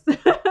told us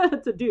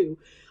to do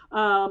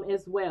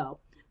as well.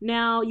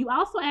 Now, you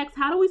also asked,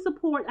 how do we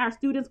support our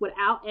students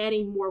without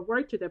adding more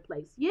work to their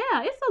plates? Yeah,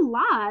 it's a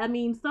lot. I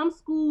mean, some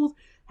schools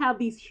have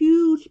these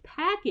huge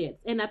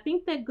packets, and I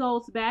think that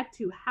goes back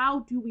to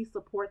how do we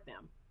support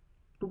them?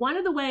 One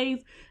of the ways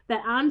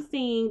that I'm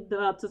seeing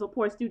to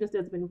support students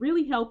that's been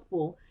really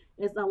helpful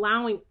is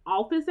allowing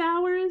office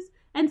hours.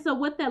 And so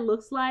what that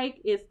looks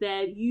like is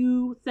that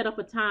you set up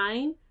a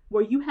time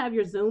where you have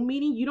your Zoom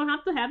meeting. You don't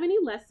have to have any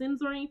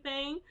lessons or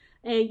anything.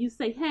 And you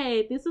say,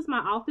 hey, this is my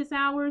office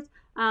hours.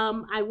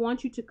 I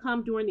want you to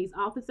come during these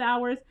office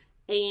hours,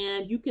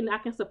 and I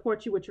can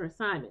support you with your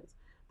assignments.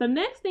 The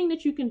next thing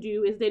that you can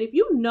do is that if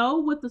you know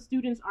what the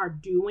students are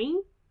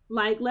doing,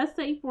 like let's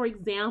say, for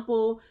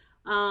example,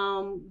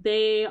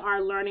 they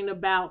are learning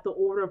about the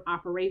order of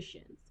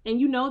operations, and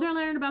you know they're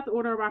learning about the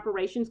order of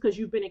operations because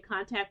you've been in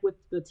contact with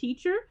the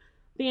teacher,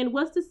 then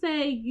what's to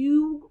say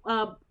you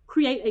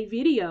create a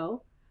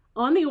video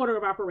on the order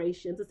of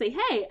operations and say,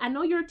 hey, I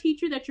know your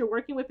teacher that you're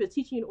working with is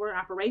teaching you order of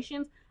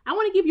operations. I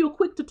want to give you a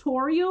quick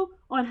tutorial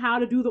on how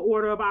to do the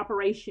order of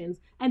operations,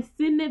 and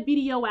send that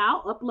video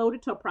out, upload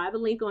it to a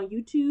private link on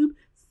YouTube,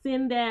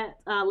 send that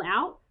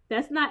out.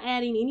 That's not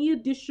adding any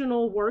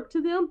additional work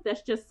to them.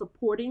 That's just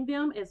supporting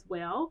them as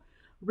well.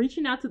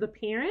 Reaching out to the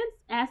parents,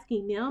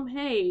 asking them,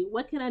 hey,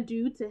 what can I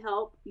do to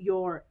help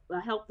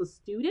help the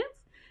students?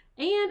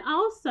 And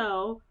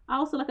also,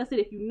 like I said,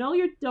 if you know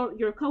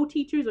your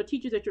co-teachers or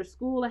teachers at your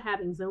school are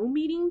having Zoom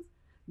meetings,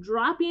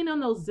 drop in on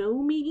those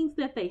Zoom meetings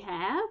that they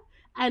have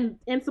and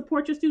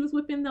support your students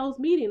within those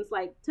meetings.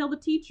 Like tell the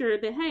teacher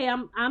that, hey,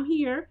 I'm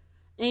here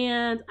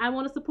and I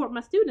want to support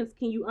my students.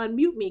 Can you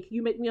unmute me? Can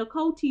you make me a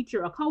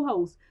co-teacher, a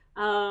co-host?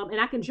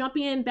 And I can jump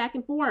in back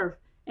and forth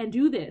and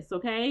do this,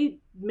 okay?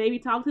 Maybe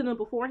talk to them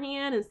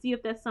beforehand and see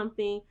if that's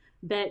something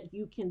that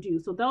you can do.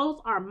 So those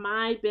are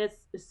my best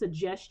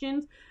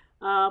suggestions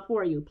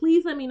for you.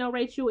 Please let me know,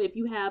 Rachel, if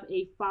you have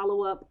a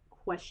follow-up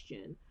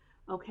question.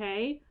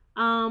 Okay.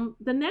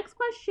 The next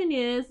question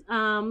is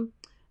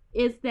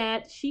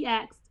that she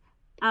asked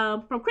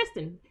from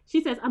Kristen.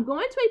 She says, I'm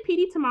going to a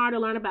PD tomorrow to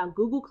learn about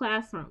Google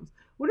Classrooms.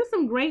 What are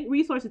some great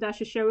resources I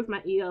should share with my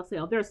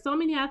ESL? There are so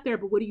many out there,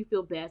 but what do you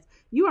feel best?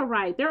 You are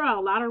right. There are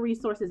a lot of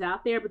resources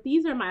out there, but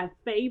these are my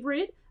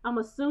favorite. I'm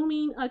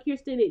assuming,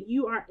 Kirsten, that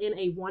you are in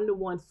a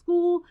one-to-one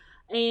school,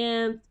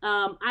 and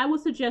I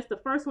would suggest the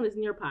first one is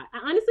Nearpod. I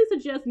honestly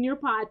suggest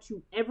Nearpod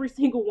to every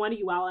single one of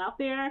you all out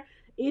there.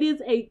 It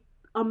is a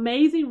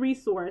amazing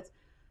resource.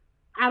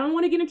 I don't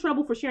want to get in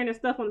trouble for sharing their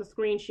stuff on the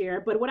screen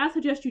share, but what I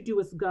suggest you do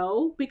is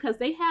go, because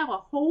they have a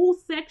whole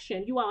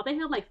section, you all, they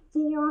have like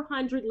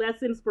 400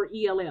 lessons for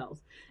ELLs.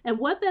 And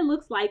what that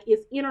looks like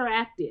is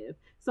interactive.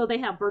 So they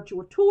have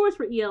virtual tours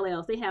for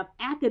ELLs. They have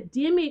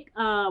academic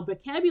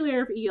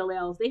vocabulary for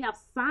ELLs. They have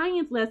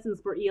science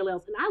lessons for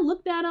ELLs. And I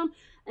looked at them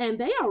and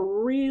they are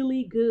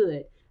really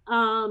good.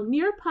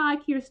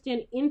 Nearpod,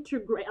 Kirsten,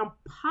 I'm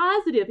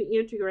positive it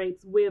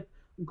integrates with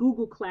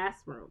Google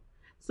Classroom.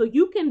 So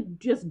you can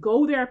just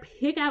go there,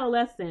 pick out a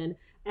lesson,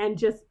 and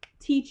just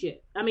teach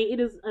it. I mean, it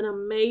is an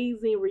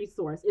amazing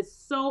resource. It's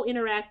so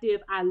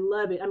interactive. I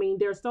love it. I mean,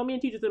 there are so many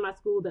teachers in my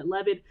school that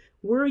love it.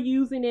 We're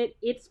using it.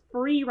 It's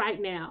free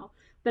right now.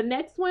 The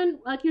next one,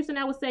 Kirsten,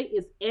 I would say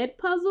is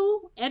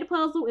Edpuzzle.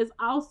 Edpuzzle is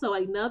also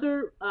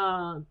another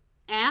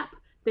app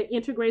that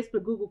integrates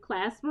with Google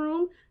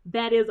Classroom.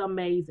 That is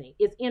amazing.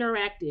 It's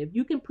interactive.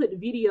 You can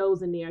put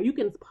videos in there. You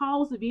can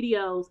pause the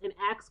videos and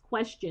ask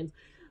questions.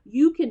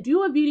 You can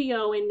do a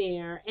video in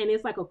there and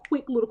it's like a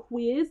quick little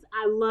quiz.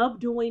 I love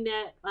doing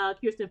that,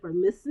 Kirsten, for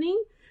listening,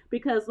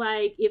 because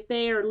like if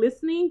they are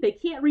listening, they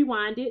can't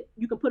rewind it.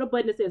 You can put a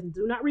button that says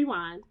do not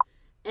rewind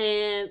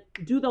and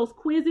do those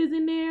quizzes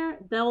in there.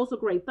 Those are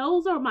great.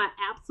 Those are my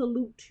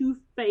absolute two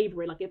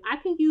favorite. Like if I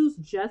can use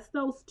just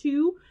those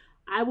two,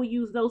 I will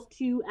use those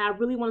two. I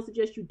really want to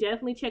suggest you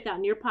definitely check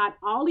out Nearpod.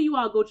 All of you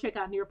all go check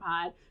out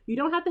Nearpod. You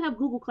don't have to have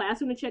Google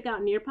Classroom to check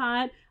out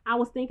Nearpod. I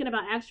was thinking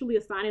about actually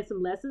assigning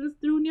some lessons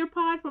through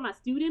Nearpod for my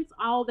students.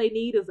 All they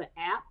need is an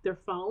app, their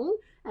phone,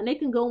 and they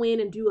can go in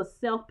and do a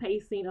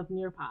self-pacing of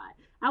Nearpod.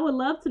 I would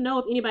love to know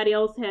if anybody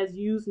else has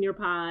used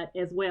Nearpod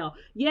as well.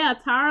 Yeah,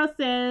 Tara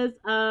says,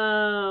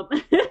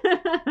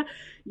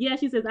 yeah,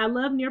 she says, I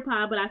love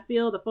Nearpod, but I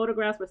feel the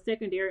photographs for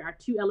secondary are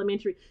too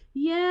elementary.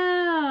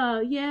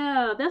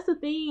 Yeah, that's the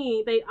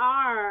thing. They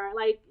are.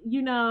 Like,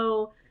 you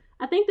know,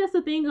 I think that's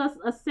the thing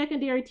a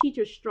secondary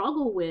teacher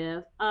struggle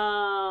with.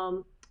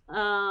 Yeah,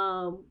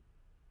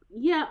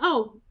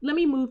 oh, let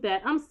me move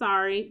that. I'm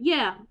sorry.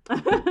 Yeah.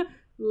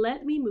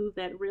 Let me move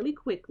that really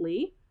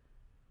quickly.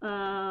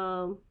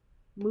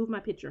 Move my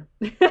picture.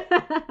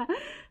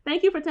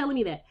 Thank you for telling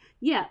me that.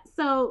 Yeah,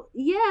 so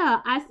yeah,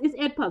 it's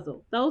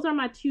Edpuzzle. Those are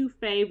my two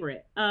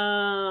favorite.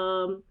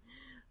 And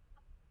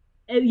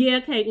yeah,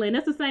 Caitlin,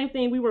 that's the same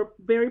thing we were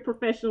very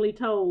professionally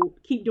told.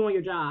 Keep doing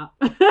your job.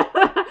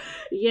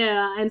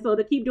 Yeah, and so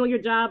the keep doing your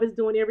job is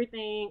doing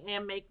everything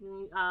and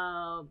making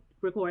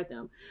record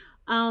them.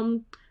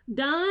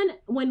 Don,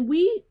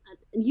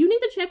 you need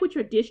to check with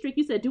your district.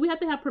 You said, do we have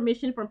to have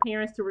permission from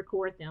parents to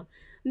record them?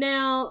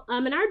 Now,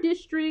 in our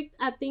district,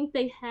 I think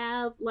they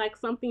have like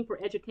something for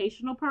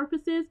educational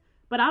purposes,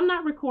 but I'm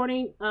not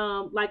recording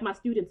like my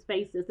students'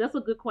 faces. That's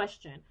a good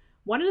question.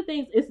 One of the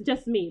things is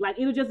just me. Like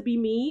it'll just be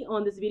me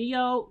on this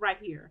video right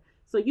here.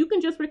 So you can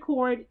just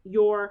record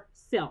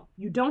yourself.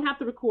 You don't have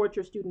to record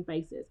your student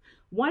faces.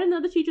 One of the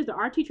other teachers, the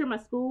art teacher in my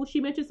school, she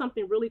mentioned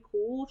something really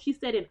cool. She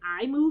said in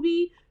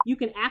iMovie, you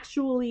can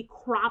actually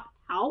crop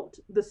out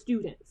the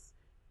students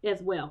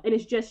as well. And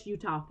it's just you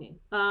talking.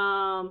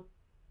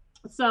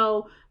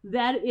 So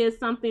that is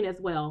something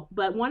as well.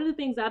 But one of the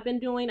things I've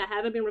been doing, I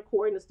haven't been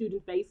recording the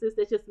student faces.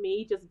 That's just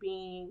me just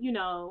being, you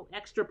know,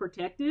 extra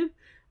protective.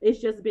 It's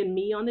just been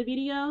me on the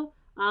video.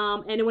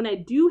 And when I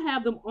do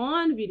have them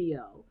on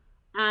video,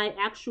 I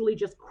actually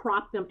just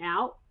crop them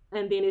out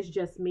and then it's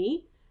just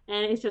me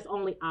and it's just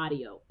only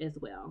audio as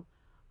well.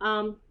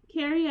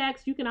 Carrie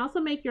asks, you can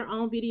also make your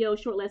own video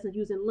short lessons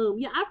using Loom.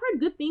 Yeah, I've heard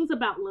good things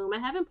about Loom. I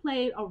haven't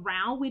played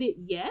around with it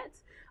yet,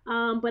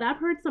 but I've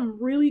heard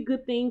some really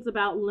good things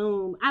about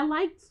Loom. I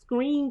like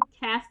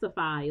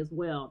Screencastify as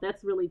well.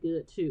 That's really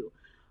good too.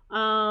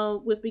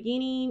 With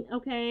beginning,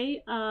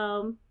 okay.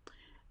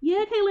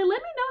 Yeah, Kayla,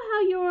 let me know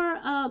how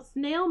your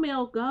snail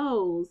mail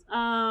goes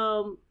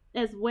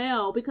as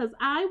well, because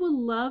I would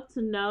love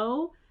to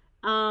know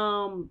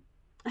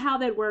how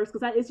that works,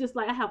 because it's just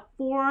like I have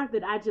 4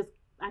 that I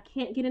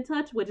can't get in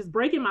touch with. It's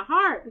breaking my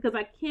heart because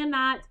I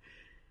cannot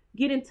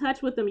get in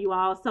touch with them, you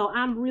all. So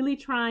I'm really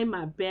trying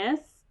my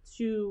best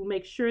to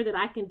make sure that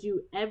I can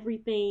do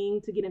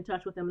everything to get in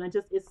touch with them. And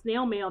it's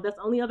snail mail.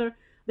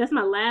 That's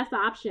my last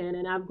option.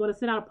 And I'm going to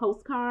send out a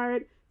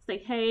postcard,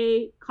 say,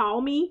 hey, call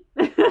me.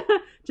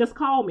 Just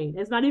call me.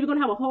 It's not even going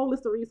to have a whole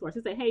list of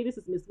resources. Say, hey, this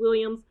is Miss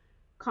Williams.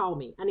 Call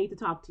me. I need to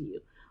talk to you.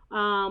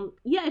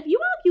 Yeah, if you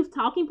all use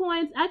talking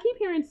points, I keep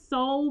hearing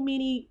so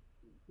many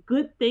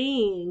good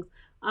things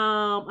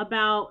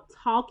about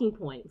talking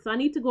points. So I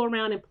need to go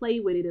around and play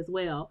with it as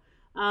well.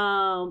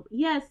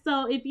 Yes,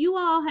 so if you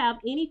all have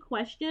any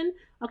question,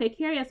 okay,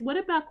 Carrie asks, what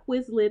about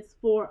Quizlets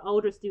for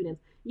older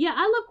students? Yeah,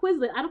 I love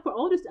Quizlet.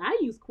 I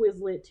use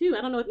Quizlet too.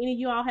 I don't know if any of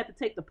you all have to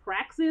take the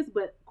Praxis,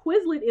 but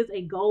Quizlet is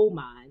a gold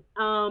mine.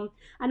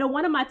 I know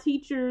one of my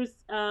teachers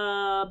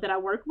that I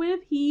work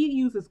with, he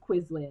uses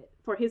Quizlet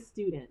for his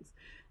students.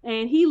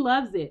 and he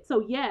loves it.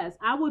 So yes,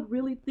 I would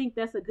really think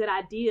that's a good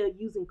idea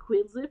using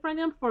Quizlet for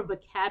them for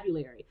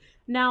vocabulary.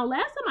 Now,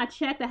 last time I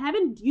checked, I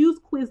haven't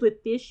used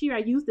Quizlet this year. I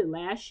used it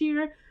last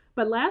year,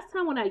 but last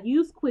time when I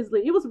used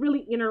Quizlet, it was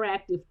really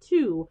interactive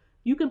too.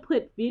 You can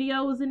put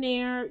videos in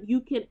there.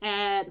 You can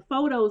add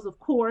photos, of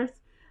course.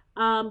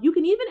 You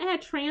can even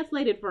add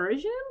translated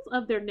versions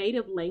of their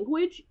native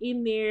language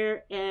in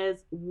there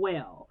as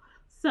well.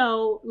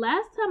 So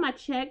last time I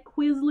checked,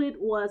 Quizlet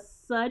was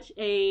such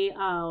a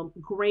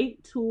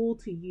great tool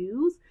to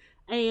use,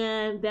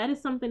 and that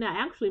is something I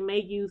actually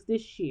may use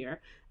this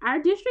year. Our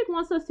district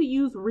wants us to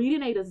use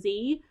Reading A to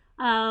Z,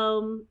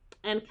 and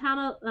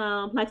kind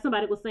of like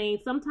somebody was saying,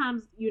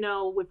 sometimes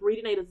with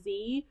Reading A to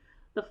Z,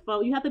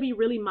 you have to be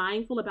really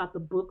mindful about the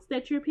books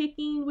that you're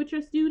picking with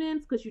your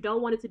students because you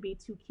don't want it to be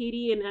too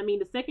kiddie. And I mean,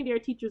 the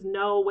secondary teachers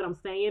know what I'm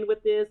saying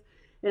with this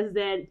is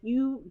that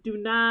you do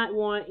not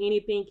want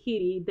anything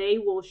kiddie. They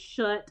will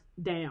shut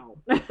down.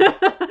 They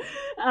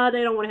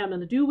don't want to have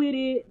nothing to do with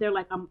it. They're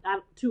like, I'm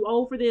too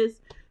old for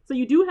this. So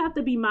you do have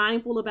to be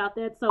mindful about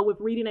that. So with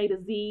Reading A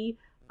to Z,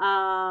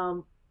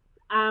 I'm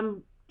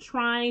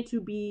trying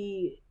to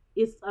be.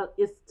 It's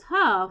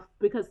tough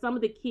because some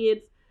of the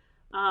kids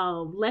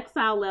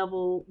Lexile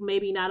level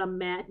maybe not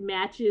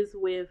matches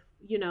with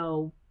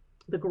the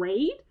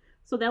grade.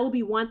 So that would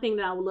be one thing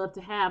that I would love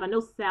to have. I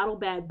know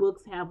Saddleback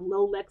books have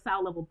low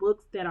Lexile level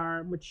books that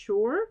are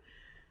mature,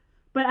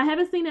 but I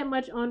haven't seen that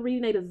much on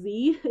Reading A to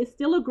Z. It's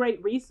still a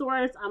great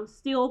resource. I'm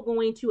still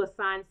going to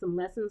assign some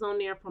lessons on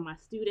there for my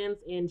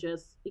students and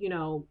just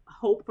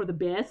hope for the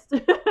best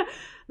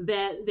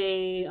that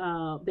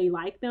they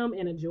like them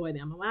and enjoy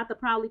them. I'm gonna have to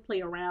probably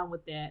play around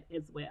with that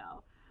as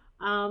well.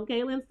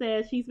 Caitlin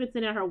says she's been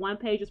sending out her one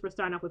pages for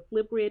starting off with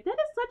Flipgrid. That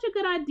is such a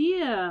good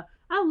idea.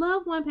 I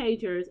love one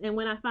pagers, and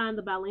when I find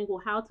the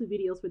bilingual how-to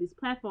videos for these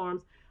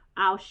platforms,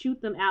 I'll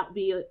shoot them out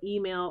via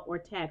email or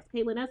text.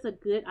 Caitlin, that's a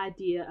good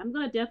idea. I'm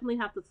gonna definitely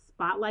have to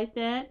spotlight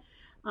that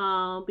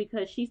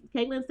because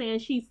Caitlin's saying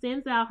she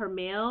sends out her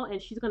mail and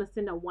she's gonna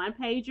send a one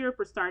pager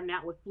for starting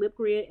out with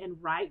Flipgrid and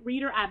Write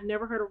Reader. I've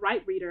never heard of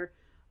Write Reader.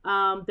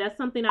 That's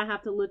something I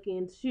have to look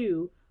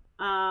into.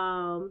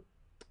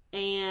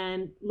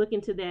 And look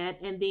into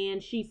that. And then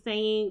she's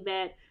saying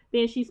that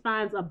then she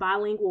finds a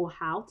bilingual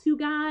how-to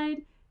guide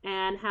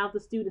and have the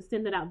students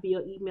send it out via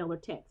email or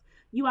text.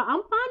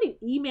 I'm finding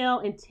email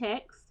and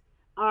text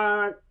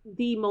are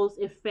the most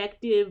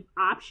effective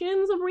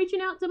options of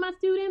reaching out to my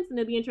students, and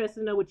it'll be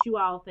interesting to know what you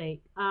all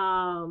think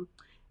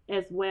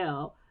as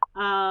well.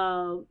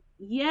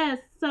 Yes,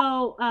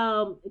 so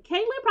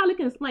Caitlin probably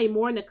can explain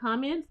more in the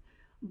comments,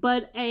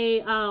 but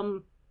a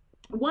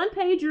one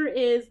pager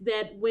is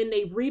that when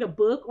they read a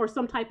book or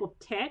some type of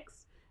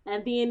text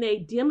and then they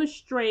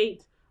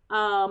demonstrate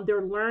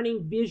their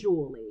learning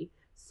visually.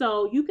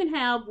 So you can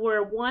have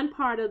where one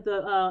part of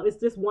the it's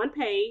just one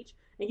page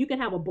and you can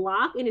have a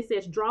block and it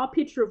says draw a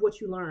picture of what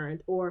you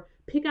learned or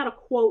pick out a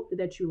quote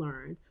that you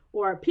learned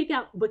or pick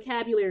out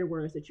vocabulary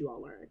words that you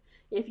all learned.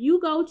 If you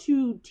go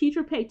to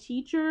Teacher Pay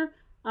Teacher,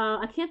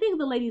 I can't think of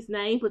the lady's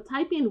name, but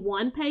type in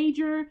one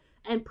pager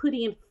and put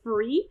in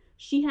free.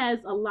 She has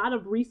a lot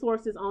of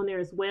resources on there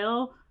as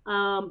well.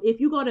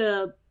 If you go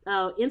to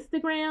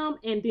Instagram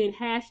and then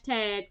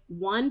hashtag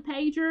one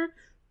pager,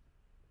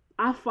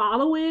 I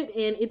follow it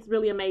and it's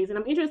really amazing.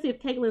 I'm interested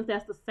if Caitlin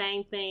that's the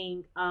same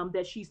thing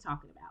that she's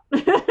talking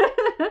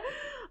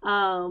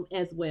about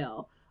as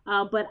well.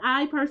 But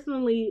I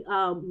personally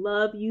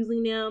love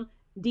using them.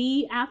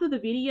 Dee, after the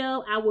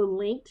video, I will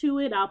link to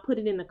it. I'll put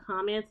it in the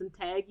comments and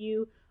tag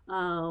you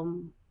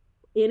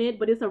in it,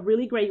 but it's a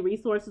really great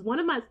resource. One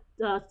of my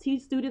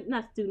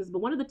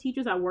one of the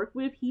teachers I worked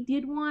with, he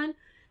did one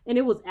and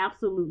it was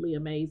absolutely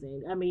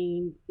amazing. I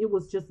mean, it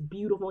was just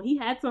beautiful. He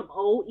had some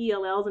old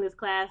ELLs in his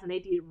class and they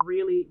did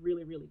really,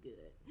 really, really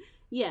good.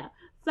 Yeah.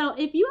 So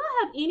if you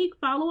all have any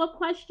follow-up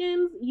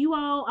questions,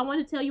 I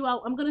want to tell you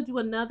all, I'm going to do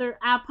another,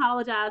 I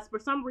apologize for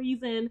some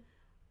reason.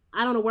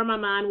 I don't know where my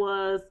mind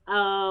was.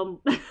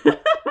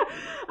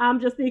 I'm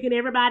just thinking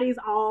everybody's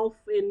off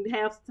and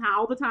have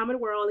all the time in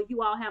the world, and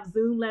you all have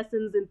Zoom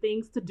lessons and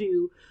things to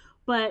do.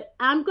 But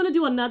I'm going to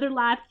do another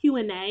live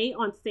Q&A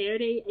on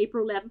Saturday,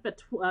 April 11th,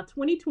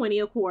 2020,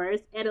 of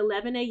course, at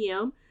 11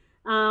 a.m.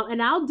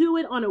 And I'll do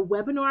it on a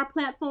webinar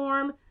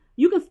platform.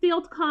 You can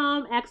still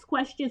come, ask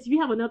questions. If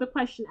you have another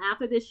question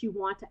after this you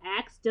want to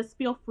ask, just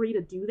feel free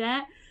to do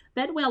that.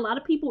 That way, a lot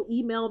of people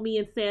emailed me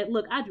and said,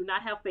 look, I do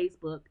not have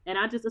Facebook. And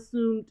I just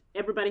assumed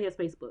everybody has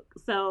Facebook.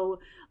 So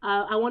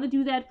I want to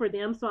do that for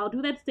them. So I'll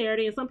do that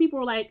Saturday. And some people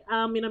are like,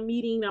 I'm in a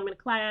meeting, I'm in a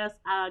class,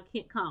 I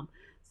can't come.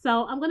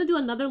 So I'm going to do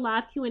another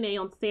live Q&A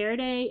on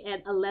Saturday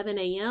at 11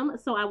 a.m.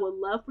 So I would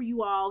love for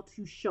you all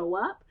to show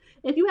up.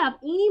 If you have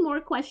any more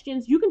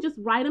questions, you can just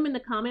write them in the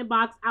comment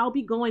box. I'll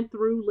be going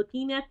through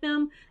looking at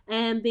them,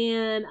 and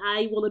then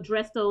I will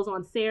address those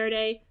on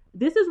Saturday.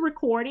 This is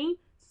recording,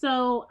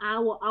 so I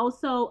will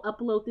also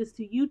upload this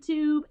to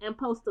YouTube and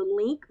post a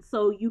link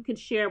so you can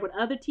share with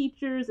other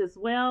teachers as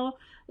well.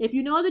 If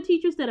you know other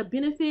teachers that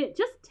benefit,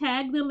 just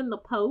tag them in the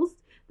post.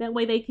 That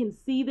way they can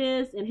see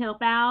this and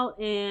help out.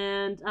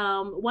 And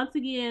once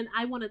again,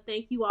 I want to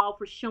thank you all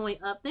for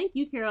showing up. Thank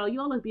you, Carol.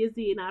 You all are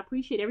busy, and I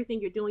appreciate everything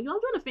you're doing. You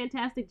all doing a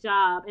fantastic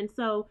job. And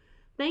so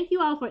thank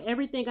you all for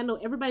everything. I know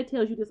everybody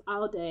tells you this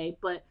all day,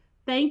 but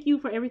thank you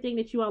for everything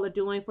that you all are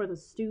doing for the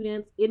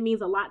students. It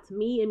means a lot to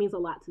me. It means a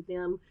lot to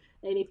them.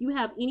 And if you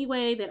have any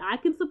way that I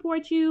can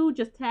support you,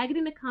 just tag it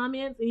in the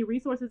comments, any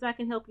resources I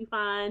can help you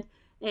find.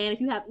 And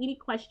if you have any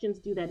questions,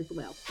 do that as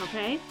well.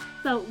 Okay?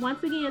 So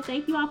once again,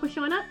 thank you all for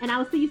showing up, and I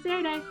will see you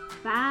Saturday.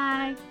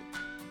 Bye.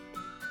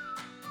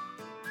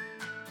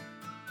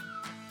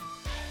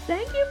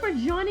 Thank you for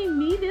joining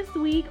me this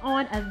week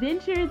on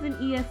Adventures in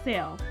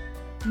ESL.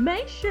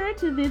 Make sure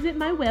to visit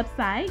my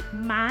website,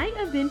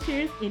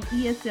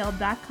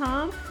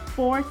 myadventuresinesl.com,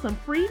 for some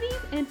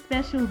freebies and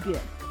special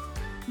gifts.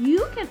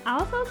 You can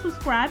also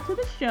subscribe to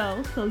the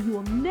show so you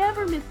will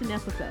never miss an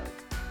episode.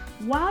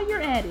 While you're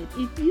at it,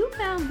 if you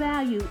found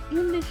value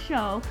in this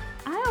show,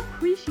 I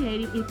appreciate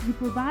it if you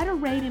provide a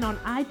rating on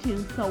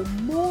iTunes so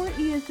more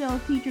ESL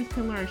teachers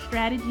can learn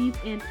strategies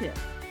and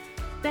tips.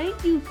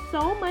 Thank you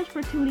so much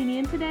for tuning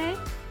in today,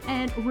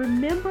 and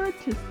remember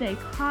to stay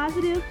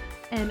positive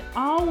and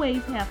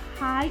always have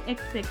high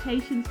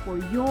expectations for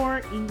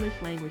your English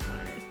language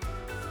learners.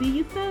 See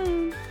you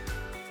soon.